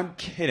poor. No, I'm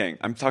kidding.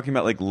 I'm talking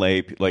about like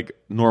like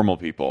normal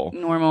people.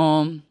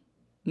 Normal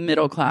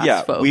middle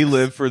class folks. We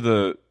live for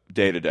the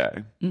day to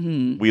day.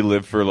 We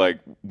live for like,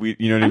 you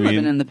know what I mean? I'm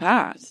living in the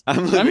past.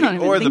 I'm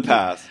living the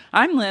past.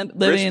 I'm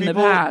living in the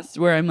past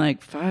where I'm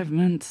like 5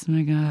 months. Oh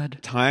my God.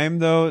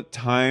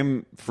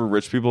 Time for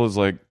rich people is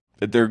like,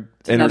 they're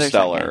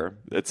interstellar.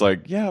 It's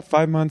like,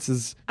 5 months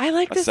is I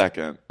like a this.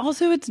 second.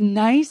 Also, it's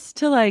nice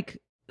to like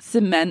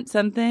cement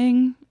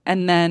something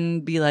and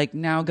then be like,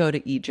 now go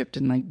to Egypt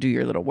and like do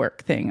your little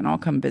work thing and I'll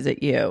come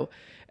visit you.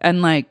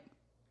 And like,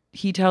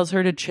 he tells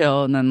her to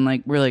chill, and then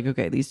like we're like,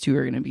 okay, these two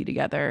are going to be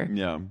together.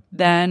 Yeah.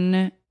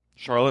 Then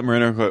Charlotte and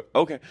Miranda go,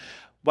 okay,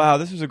 wow,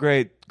 this was a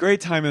great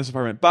time in this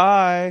apartment.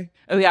 Bye.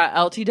 Oh yeah,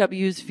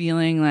 LTW's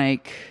feeling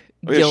like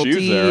Oh, yeah, guilty. she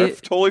was there. I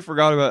totally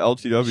forgot about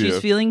LTW. She's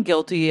feeling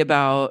guilty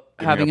about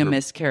having a up her-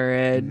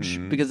 miscarriage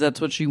because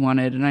that's what she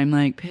wanted. And I'm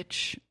like,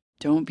 bitch,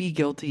 don't be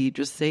guilty.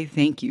 Just say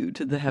thank you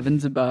to the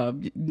heavens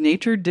above.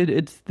 Nature did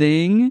its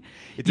thing.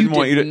 It didn't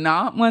want you to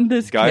not want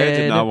this Gaia kid.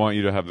 did not want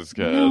you to have this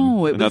kid.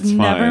 No, it and was that's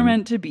never fine.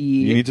 meant to be.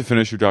 You need to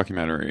finish your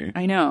documentary.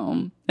 I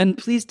know. And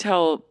please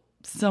tell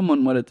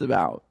someone what it's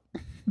about.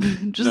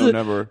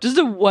 Never. Just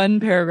a 1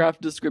 paragraph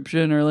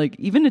description or like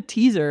even a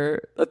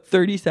teaser, a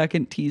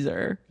 30-second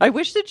teaser. I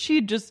wish that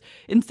she'd just,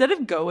 instead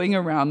of going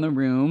around the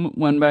room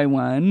one by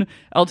one,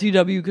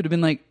 LTW could have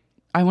been like,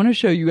 I want to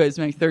show you guys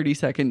my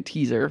 30-second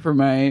teaser for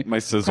my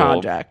sizzle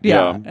project.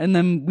 Yeah. And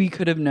then we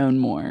could have known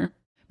more.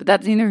 But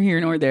that's neither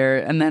here nor there.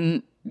 And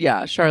then,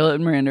 Charlotte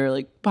and Miranda are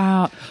like,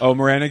 wow. Oh,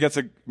 Miranda gets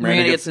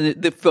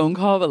the phone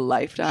call of a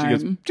lifetime.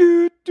 She goes,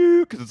 doo,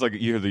 doo, because it's like you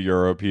hear the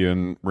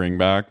European ring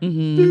back.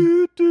 Mm-hmm.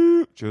 Doo,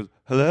 doo. She goes,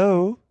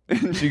 hello.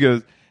 And she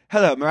goes,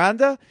 hello,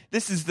 Miranda.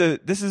 This is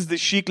the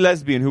chic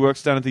lesbian who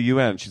works down at the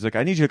UN. She's like,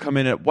 I need you to come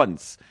in at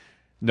once.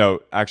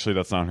 No, actually,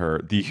 that's not her.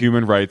 The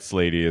human rights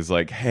lady is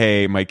like,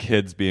 hey, my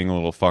kid's being a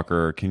little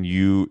fucker. Can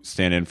you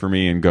stand in for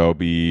me and go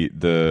be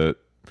the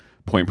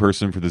point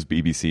person for this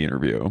BBC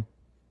interview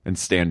and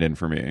stand in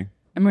for me?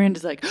 And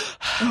Miranda's like,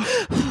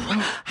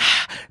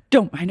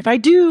 don't mind if I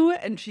do.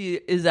 And she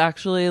is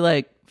actually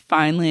like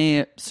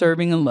finally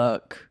serving a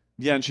look.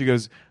 Yeah, and she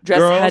goes, dressed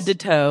girls, head to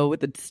toe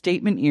with a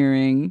statement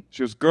earring.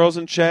 She goes, girls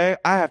and Che,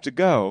 I have to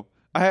go.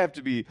 I have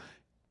to be,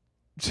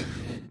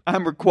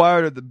 I'm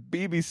required at the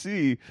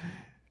BBC.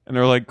 And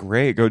they're like,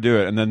 great, go do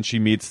it. And then she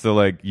meets the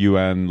like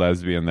UN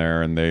lesbian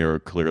there, and they are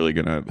clearly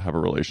going to have a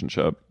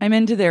relationship. I'm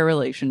into their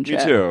relationship.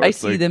 Me too. I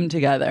see them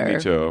together. Me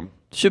too.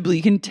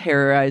 Chablis can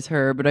terrorize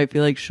her, but I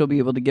feel like she'll be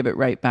able to give it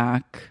right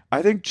back.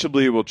 I think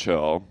Chablis will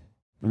chill.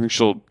 I think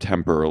she'll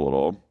temper a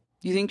little.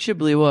 Do you think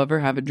Chablis will ever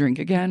have a drink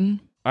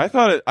again? I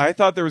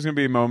thought there was going to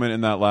be a moment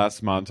in that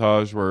last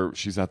montage where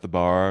she's at the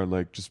bar,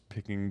 like just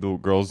picking the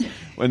girls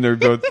when they're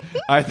both.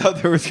 I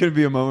thought there was going to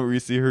be a moment where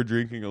you see her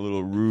drinking a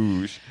little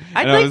rouge.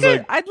 I'd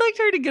like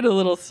her to get a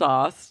little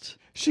sauced.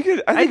 She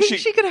could. I think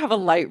she could have a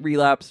light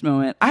relapse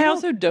moment. I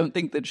also don't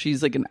think that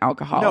she's like an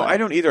alcoholic. No, I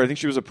don't either. I think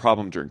she was a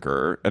problem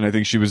drinker, and I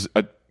think she was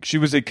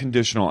a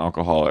conditional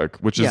alcoholic,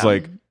 which is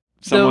like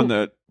someone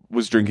that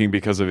was drinking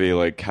because of a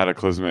like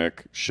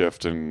cataclysmic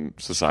shift in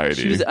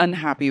society. She was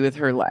unhappy with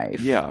her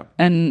life. Yeah.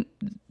 And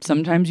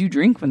sometimes you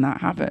drink when that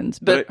happens.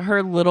 But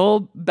her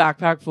little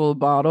backpack full of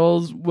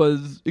bottles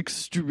was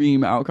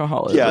extreme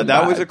alcoholism. Yeah,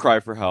 that was a cry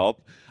for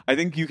help. I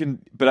think you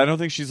can, but I don't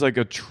think she's like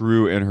a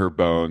true in her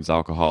bones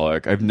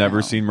alcoholic. I've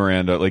never seen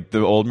Miranda, like the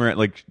old Miranda,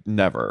 like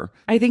never.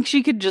 I think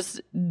she could just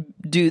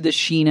do the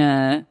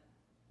Sheena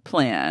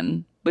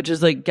plan, which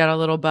is like get a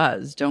little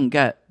buzz. You don't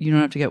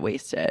have to get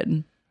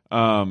wasted.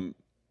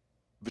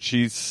 But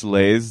she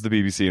slays the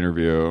BBC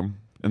interview,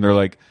 and they're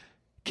like,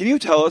 can you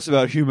tell us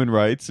about human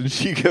rights? And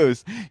she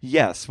goes,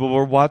 yes, well,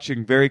 we're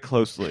watching very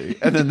closely.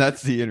 And then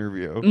that's the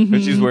interview. Mm-hmm.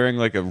 And she's wearing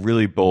like a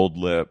really bold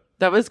lip.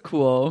 That was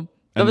cool.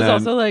 That was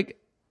also like,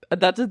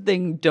 that's a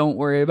thing, don't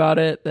worry about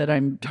it, that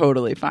I'm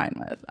totally fine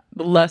with.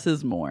 The less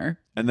is more.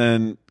 And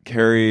then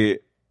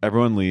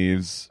everyone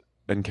leaves,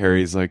 and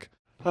Carrie's like,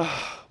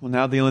 oh, well,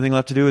 now the only thing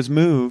left to do is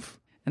move.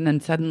 And then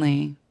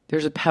suddenly,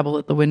 there's a pebble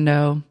at the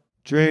window.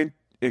 Drain.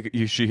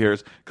 She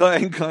hears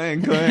clang,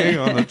 clang, clang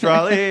on the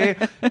trolley.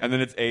 And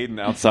then it's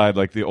Aiden outside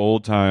like the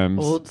old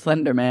times. Old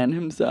Slender Man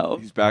himself.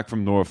 He's back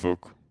from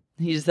Norfolk.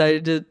 He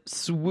decided to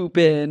swoop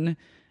in.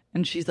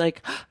 And she's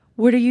like,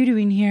 what are you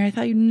doing here? I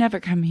thought you'd never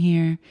come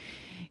here.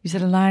 You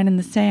set a line in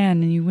the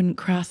sand and you wouldn't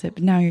cross it,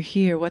 but now you're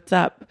here. What's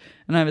up?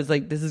 And I was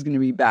like, this is going to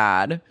be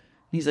bad. And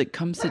he's like,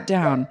 come sit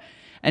down.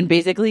 And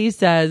basically he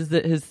says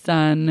that his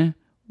son,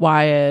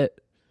 Wyatt,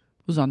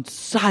 was on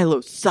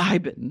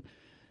psilocybin.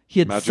 He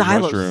had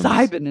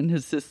psilocybin in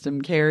his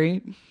system,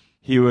 Carrie.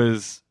 He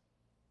was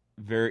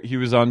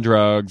on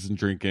drugs and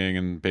drinking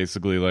and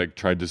basically like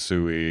tried to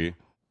SUI.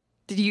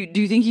 Do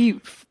you think he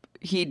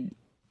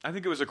I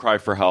think it was a cry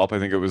for help. I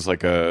think it was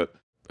like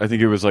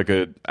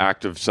an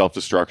act of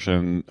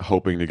self-destruction,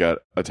 hoping to get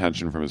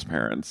attention from his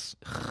parents,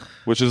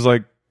 which is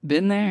like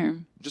been there.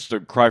 Just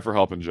a cry for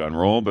help in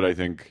general. But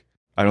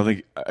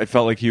I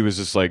felt like he was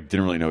just like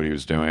didn't really know what he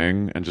was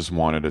doing and just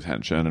wanted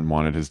attention and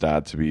wanted his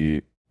dad to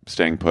be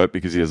staying put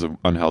because he has an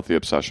unhealthy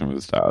obsession with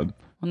his dad.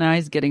 Well, now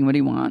he's getting what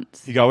he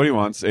wants. He got what he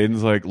wants.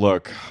 Aiden's like,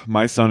 look,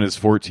 my son is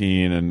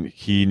 14 and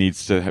he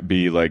needs to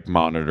be like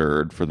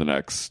monitored for the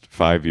next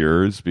 5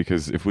 years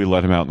because if we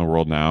let him out in the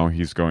world now,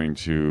 he's going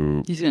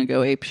to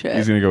go ape shit.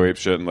 He's going to go ape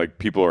shit and like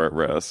people are at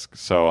risk.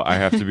 So I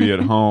have to be at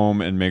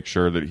home and make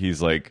sure that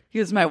he's like.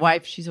 Because my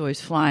wife, she's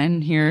always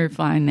flying here,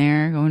 flying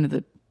there, going to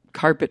the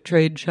carpet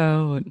trade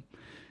show and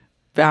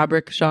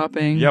fabric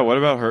shopping. Yeah, what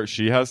about her?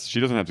 She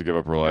doesn't have to give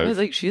up her life. I was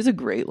like, she has a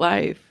great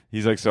life.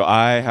 He's like, so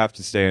I have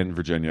to stay in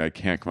Virginia. I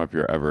can't come up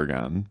here ever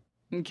again.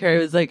 And Carrie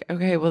was like,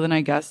 okay, well then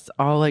I guess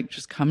I'll like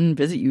just come and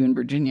visit you in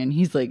Virginia. And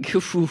he's like,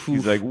 oof, oof, oof.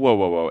 He's like,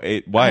 whoa.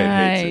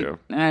 Wyatt hates you.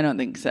 I don't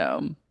think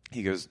so.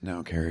 He goes,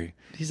 no, Carrie.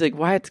 He's like,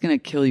 Wyatt's going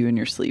to kill you in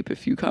your sleep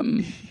if you come.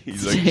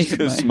 He's like, he's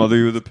going to smother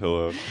you with a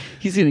pillow.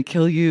 He's going to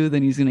kill you.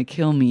 Then he's going to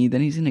kill me. Then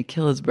he's going to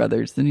kill his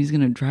brothers. Then he's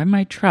going to drive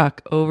my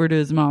truck over to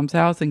his mom's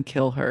house and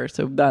kill her.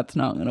 So that's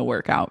not going to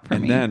work out for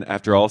me. And then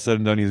after all said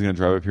and done, he's going to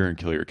drive up here and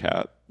kill your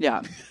cat.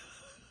 Yeah.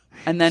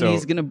 And then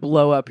he's going to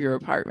blow up your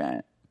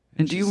apartment.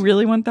 And do you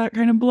really want that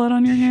kind of blood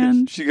on your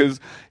hands? She goes,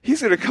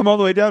 he's going to come all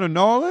the way down to New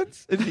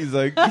Orleans? And he's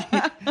like,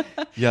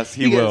 yes,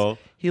 he will.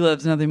 He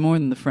loves nothing more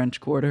than the French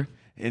Quarter.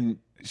 And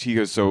she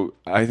goes, so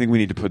I think we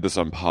need to put this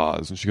on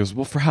pause. And she goes,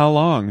 well, for how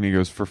long? And he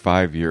goes, for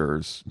 5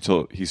 years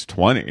until he's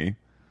 20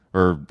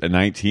 or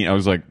 19. I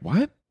was like,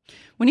 what?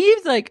 When he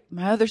was like,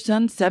 my other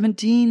son's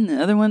 17,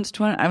 the other one's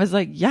 20. I was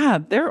like, yeah,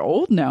 they're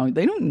old now.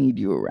 They don't need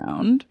you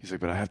around. He's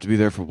like, but I have to be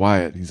there for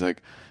Wyatt. He's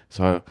like,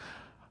 so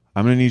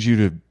I'm going to need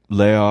you to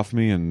lay off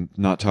me and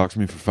not talk to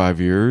me for 5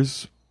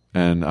 years.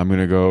 And I'm going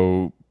to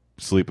go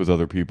sleep with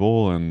other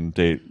people and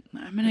date.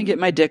 I'm going to get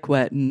my dick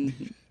wet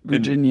in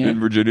Virginia. In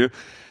Virginia.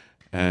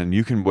 And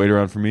you can wait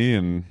around for me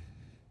and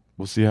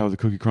we'll see how the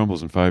cookie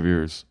crumbles in 5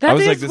 years. That I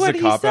was is like, this what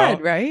is a cop he said,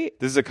 out. right?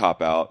 This is a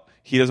cop out.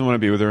 He doesn't want to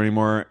be with her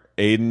anymore.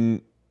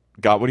 Aiden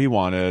got what he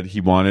wanted.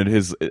 He wanted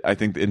his, I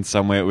think in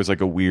some way it was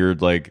like a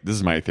weird, like, this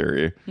is my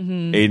theory.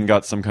 Mm-hmm. Aiden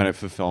got some kind of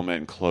fulfillment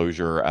and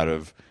closure out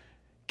of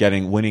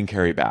winning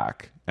Carrie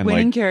back. And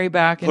winning Carrie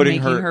back and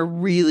making her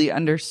really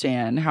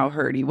understand how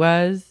hurt he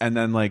was. And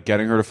then like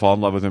getting her to fall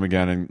in love with him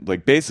again and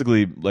like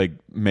basically like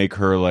make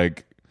her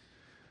like,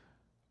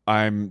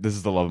 this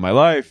is the love of my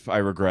life. I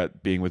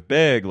regret being with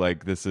Big.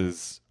 Like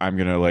I'm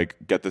going to like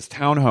get this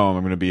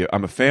townhome.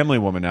 I'm a family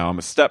woman now. I'm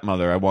a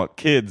stepmother. I want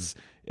kids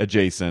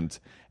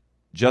adjacent.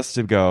 Just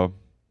to go,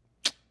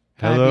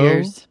 hello, 5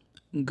 years.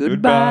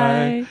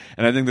 Goodbye.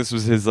 And I think this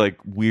was his like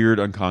weird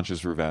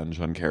unconscious revenge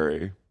on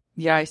Carrie.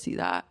 Yeah, I see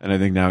that. And I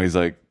think now he's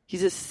like,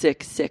 he's a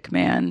sick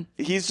man.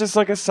 He's just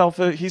like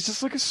he's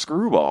just like a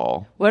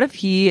screwball. What if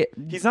he's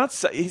not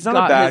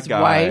a bad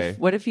guy.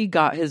 What if he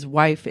got his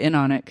wife in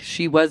on it? 'Cause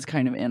she was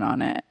kind of in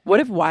on it. What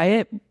if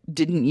Wyatt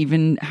didn't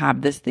even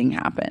have this thing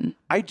happen?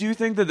 I do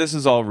think that this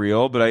is all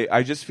real, but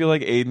I just feel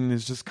like Aiden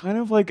is just kind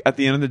of like, at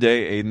the end of the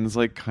day, Aiden's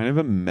like kind of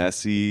a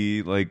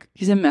messy, like...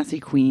 He's a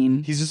messy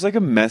queen. He's just like a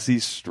messy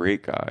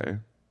straight guy.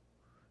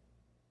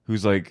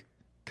 Who's like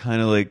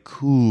kind of like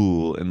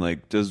cool and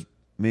like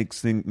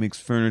makes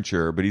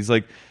furniture, but he's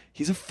a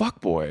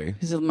fuckboy.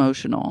 He's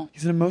emotional.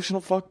 He's an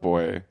emotional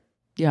fuckboy.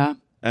 Yeah.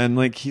 And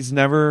like he's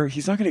not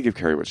gonna give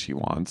Carrie what she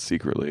wants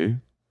secretly.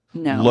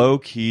 No. Low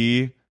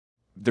key,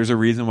 there's a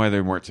reason why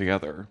they weren't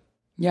together.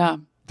 Yeah.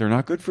 They're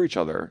not good for each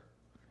other.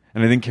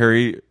 And I think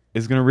Carrie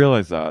is gonna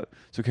realize that.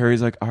 So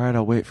Carrie's like, all right,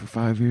 I'll wait for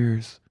 5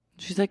 years.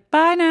 She's like,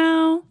 bye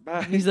now.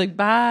 Bye. He's like,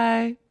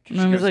 bye. And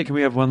I was like, can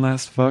we have one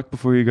last fuck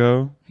before you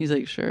go? He's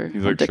like, sure.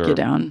 He's I'll like, dick sure. you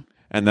down.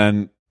 And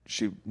then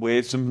she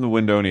waves him from the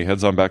window and he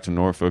heads on back to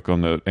Norfolk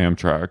on the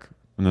Amtrak.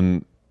 And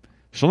then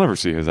she'll never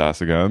see his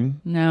ass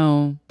again.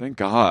 No. Thank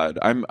God.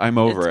 I'm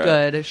over it's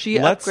it. Good. She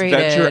Let's upgraded.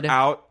 venture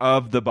out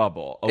of the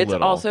bubble a it's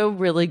little. also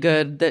really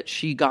good that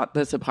she got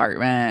this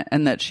apartment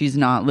and that she's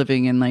not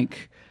living in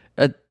like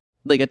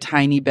a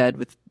tiny bed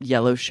with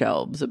yellow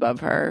shelves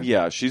above her.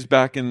 Yeah, she's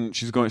moving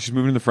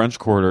to the French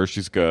Quarter.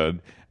 She's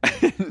good.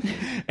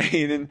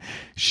 Aiden,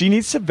 she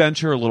needs to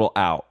venture a little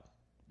out.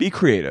 Be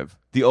creative.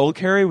 The old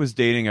Carrie was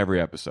dating every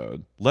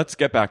episode. Let's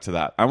get back to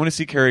that. I want to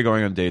see Carrie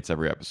going on dates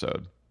every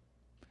episode.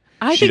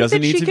 I think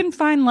that she can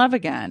find love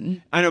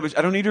again. I know, but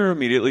I don't need her to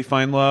immediately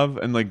find love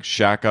and like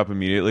shack up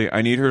immediately.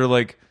 I need her to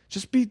like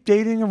just be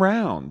dating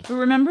around. But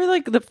remember,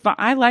 like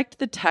I liked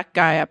the tech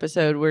guy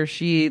episode where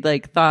she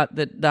like thought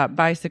that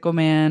bicycle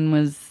man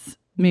was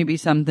maybe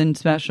something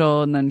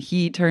special, and then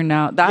he turned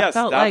out that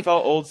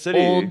felt old city,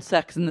 old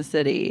Sex in the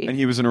City, and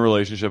he was in a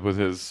relationship with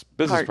his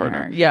business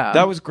partner. Yeah,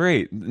 that was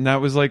great. And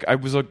that was like I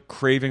was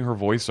craving her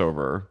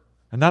voiceover,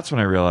 and that's when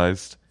I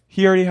realized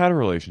he already had a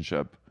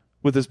relationship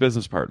with his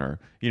business partner.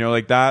 You know,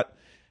 like that.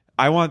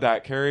 I want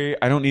that, Carrie.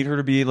 I don't need her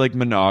to be like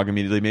monog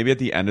immediately. Maybe at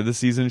the end of the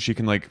season she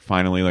can like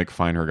finally like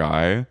find her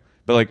guy.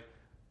 But like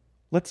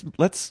let's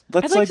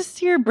I'd like to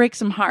see her break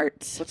some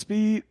hearts.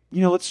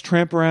 Let's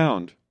tramp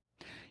around.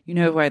 You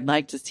know who I'd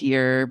like to see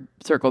her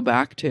circle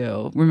back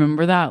to?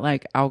 Remember that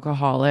like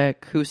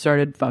alcoholic who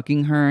started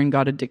fucking her and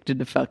got addicted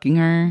to fucking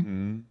her?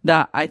 Mm-hmm.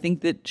 That I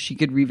think that she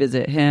could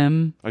revisit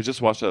him. I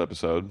just watched that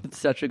episode. It's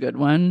such a good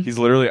one. He's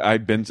literally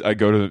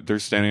they're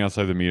standing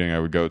outside the meeting I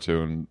would go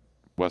to and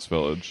West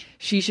Village.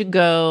 She should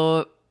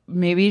go.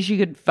 Maybe she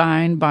could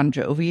find Bon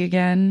Jovi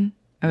again.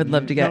 I would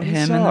love to get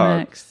him in the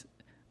mix.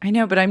 I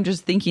know, but I'm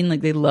just thinking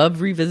like they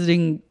love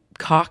revisiting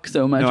cock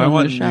so much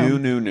on the show.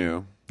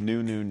 New.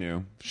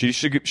 She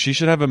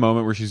should have a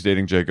moment where she's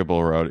dating Jacob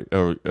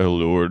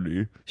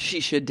Elordi. She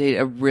should date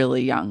a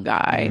really young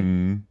guy.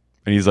 Mm-hmm.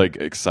 And he's like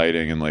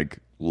exciting and like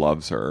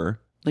loves her.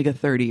 Like a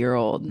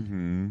 30-year-old.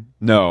 Mm-hmm.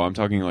 No, I'm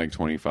talking like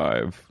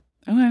 25.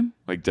 Okay.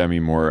 Like Demi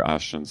Moore,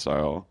 Ashton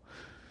style.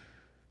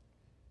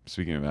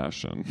 Speaking of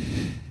Ashton,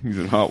 he's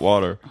in hot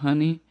water.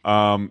 Honey.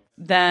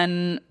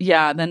 Then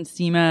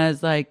Seema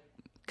is like,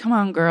 come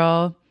on,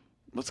 girl.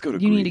 Let's go to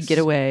Greece. You need to get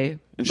away.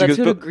 And Let's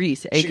go to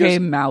Greece, aka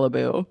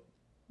Malibu.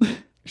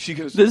 She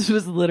goes, this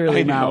was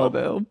literally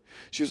Malibu.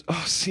 She goes,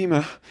 oh,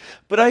 Seema,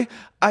 but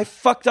I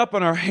fucked up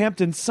on our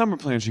Hamptons summer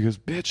plan. She goes,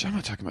 bitch, I'm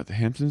not talking about the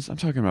Hamptons. I'm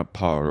talking about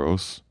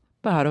Paros.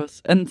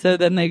 And so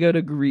then they go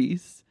to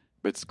Greece.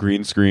 It's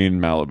green screen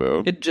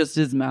Malibu. It just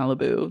is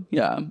Malibu.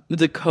 Yeah.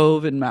 It's a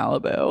cove in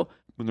Malibu.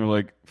 And they're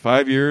like,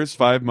 5 years,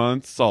 5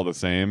 months, it's all the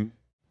same.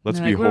 Let's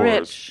be like, we're whores.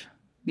 rich.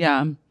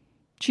 Yeah.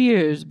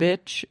 Cheers,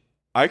 bitch.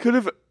 I could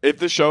have, if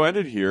the show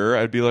ended here,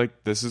 I'd be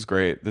like, this is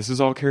great. This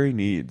is all Carrie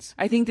needs.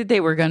 I think that they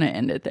were going to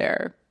end it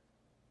there.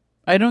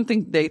 I don't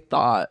think they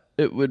thought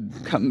it would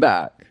come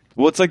back.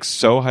 Well, it's like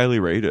so highly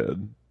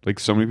rated. Like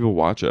so many people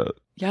watch it.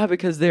 Yeah,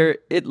 because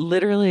it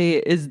literally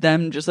is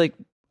them just like,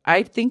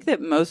 I think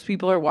that most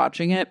people are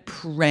watching it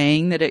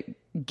praying that it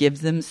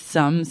gives them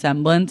some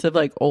semblance of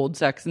like old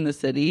Sex in the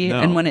City. No.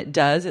 And when it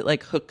does, it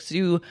like hooks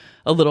you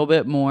a little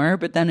bit more.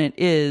 But then it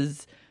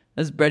is,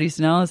 as Bretty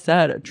Snell has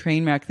said, a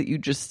train wreck that you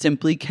just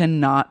simply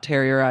cannot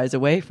tear your eyes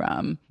away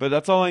from. But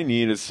that's all I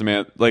need is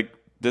Samantha. Like,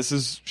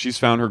 she's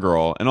found her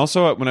girl. And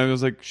also when I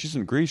was like, she's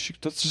in Greece,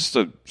 that's just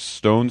a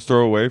stone's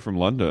throw away from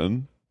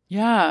London.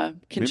 Yeah.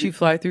 Can she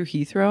fly through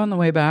Heathrow on the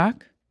way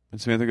back?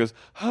 And Samantha goes,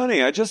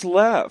 honey, I just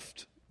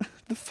left.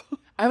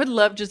 I would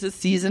love just a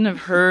season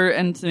of her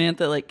and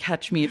Samantha like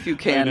Catch Me If You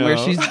Can, where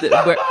she's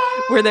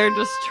where they're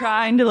just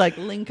trying to like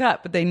link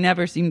up, but they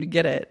never seem to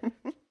get it.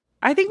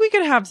 I think we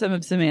could have some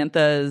of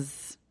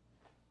Samantha's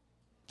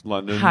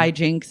London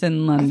hijinks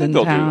in London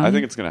town. I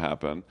think it's gonna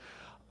happen.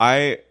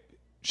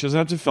 She doesn't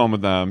have to film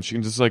with them. She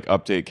can just like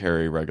update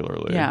Carrie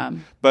regularly. Yeah.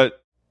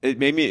 But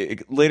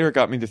later it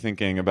got me to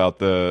thinking about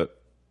the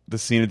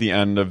scene at the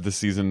end of the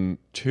season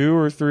 2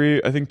 or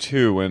 3, I think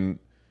 2, when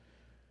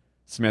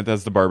Samantha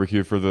has the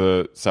barbecue for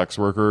the sex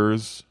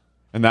workers.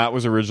 And that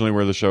was originally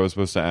where the show was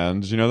supposed to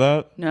end. Did you know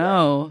that?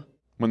 No.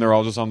 When they're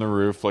all just on the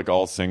roof, like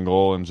all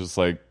single and just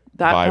like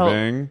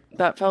vibing.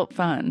 That felt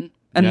fun.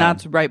 And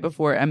that's right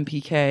before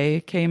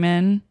MPK came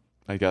in.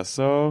 I guess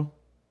so.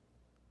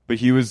 But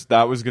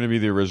that was going to be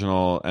the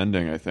original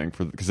ending, I think,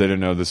 because they didn't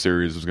know the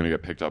series was going to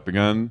get picked up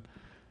again.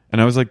 And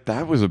I was like,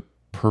 that was a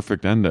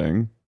perfect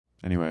ending.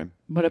 Anyway.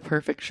 What a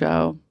perfect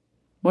show.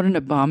 What an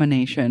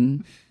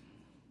abomination.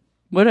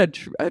 What a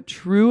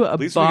true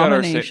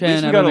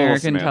abomination of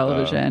American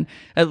television.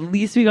 At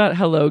least we got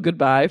Hello,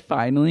 Goodbye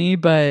finally,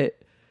 but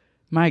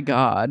my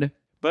God.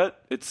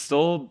 But it's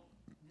still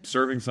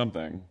serving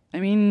something. I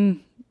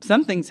mean,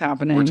 something's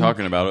happening. We're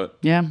talking about it.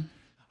 Yeah.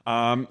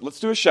 Let's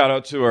do a shout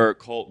out to our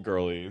cult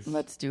girlies.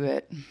 Let's do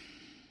it.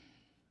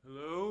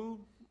 Hello.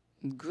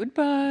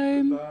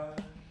 Goodbye.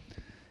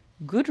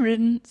 Good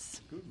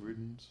riddance. Good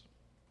riddance.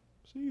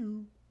 See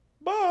you.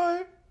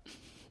 Bye.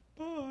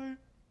 Bye.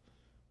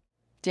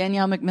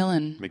 Danielle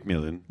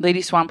McMillan.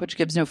 Lady Swamp, which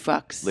gives no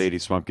fucks. Lady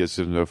Swamp gives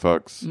no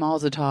fucks.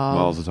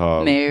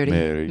 Malzatov.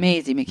 Mary.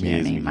 Maisie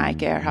McKinney.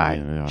 Mike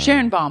Earhart.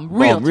 Sharon Baum,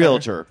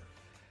 Realtor.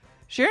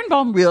 Sharon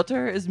Baum,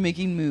 Realtor, is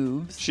making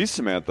moves. She's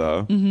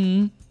Samantha.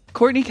 Mm-hmm.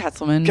 Courtney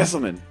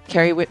Kesselman.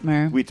 Carrie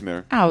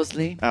Whitmer.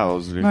 Owsley.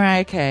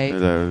 Mariah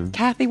Kay.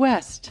 Kathy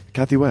West.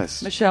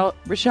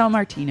 Rochelle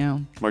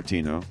Martino.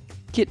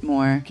 Kit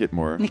Moore.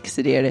 Nick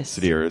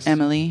Sedaris.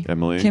 Emily.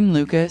 Kim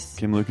Lucas.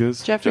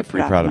 Jeffrey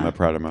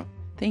Pradama.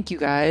 Thank you,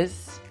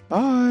 guys.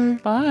 Bye.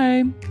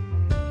 Bye.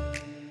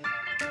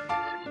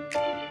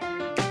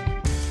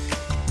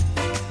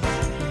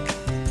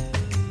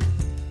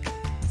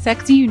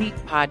 Sexy Unique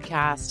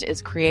Podcast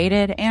is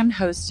created and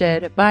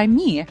hosted by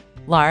me,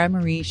 Lara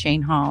Marie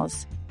Shane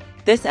Halls.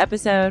 This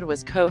episode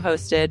was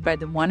co-hosted by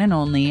the one and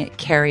only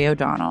Carrie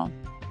O'Donnell.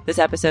 This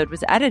episode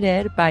was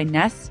edited by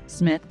Ness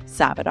Smith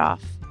Savadoff.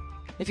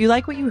 If you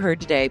like what you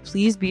heard today,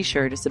 please be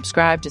sure to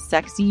subscribe to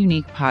Sexy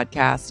Unique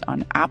Podcast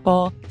on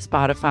Apple,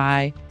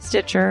 Spotify,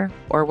 Stitcher,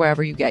 or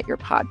wherever you get your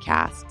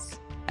podcasts.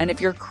 And if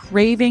you're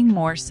craving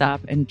more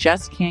sup and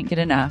just can't get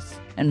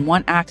enough and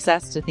want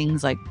access to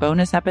things like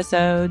bonus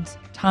episodes,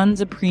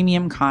 tons of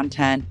premium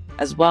content,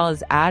 as well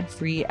as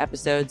ad-free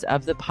episodes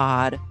of the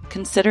pod,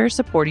 consider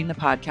supporting the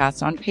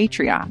podcast on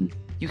Patreon.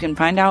 You can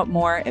find out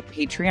more at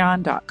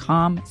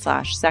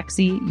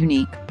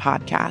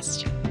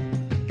patreon.com/sexyuniquepodcast.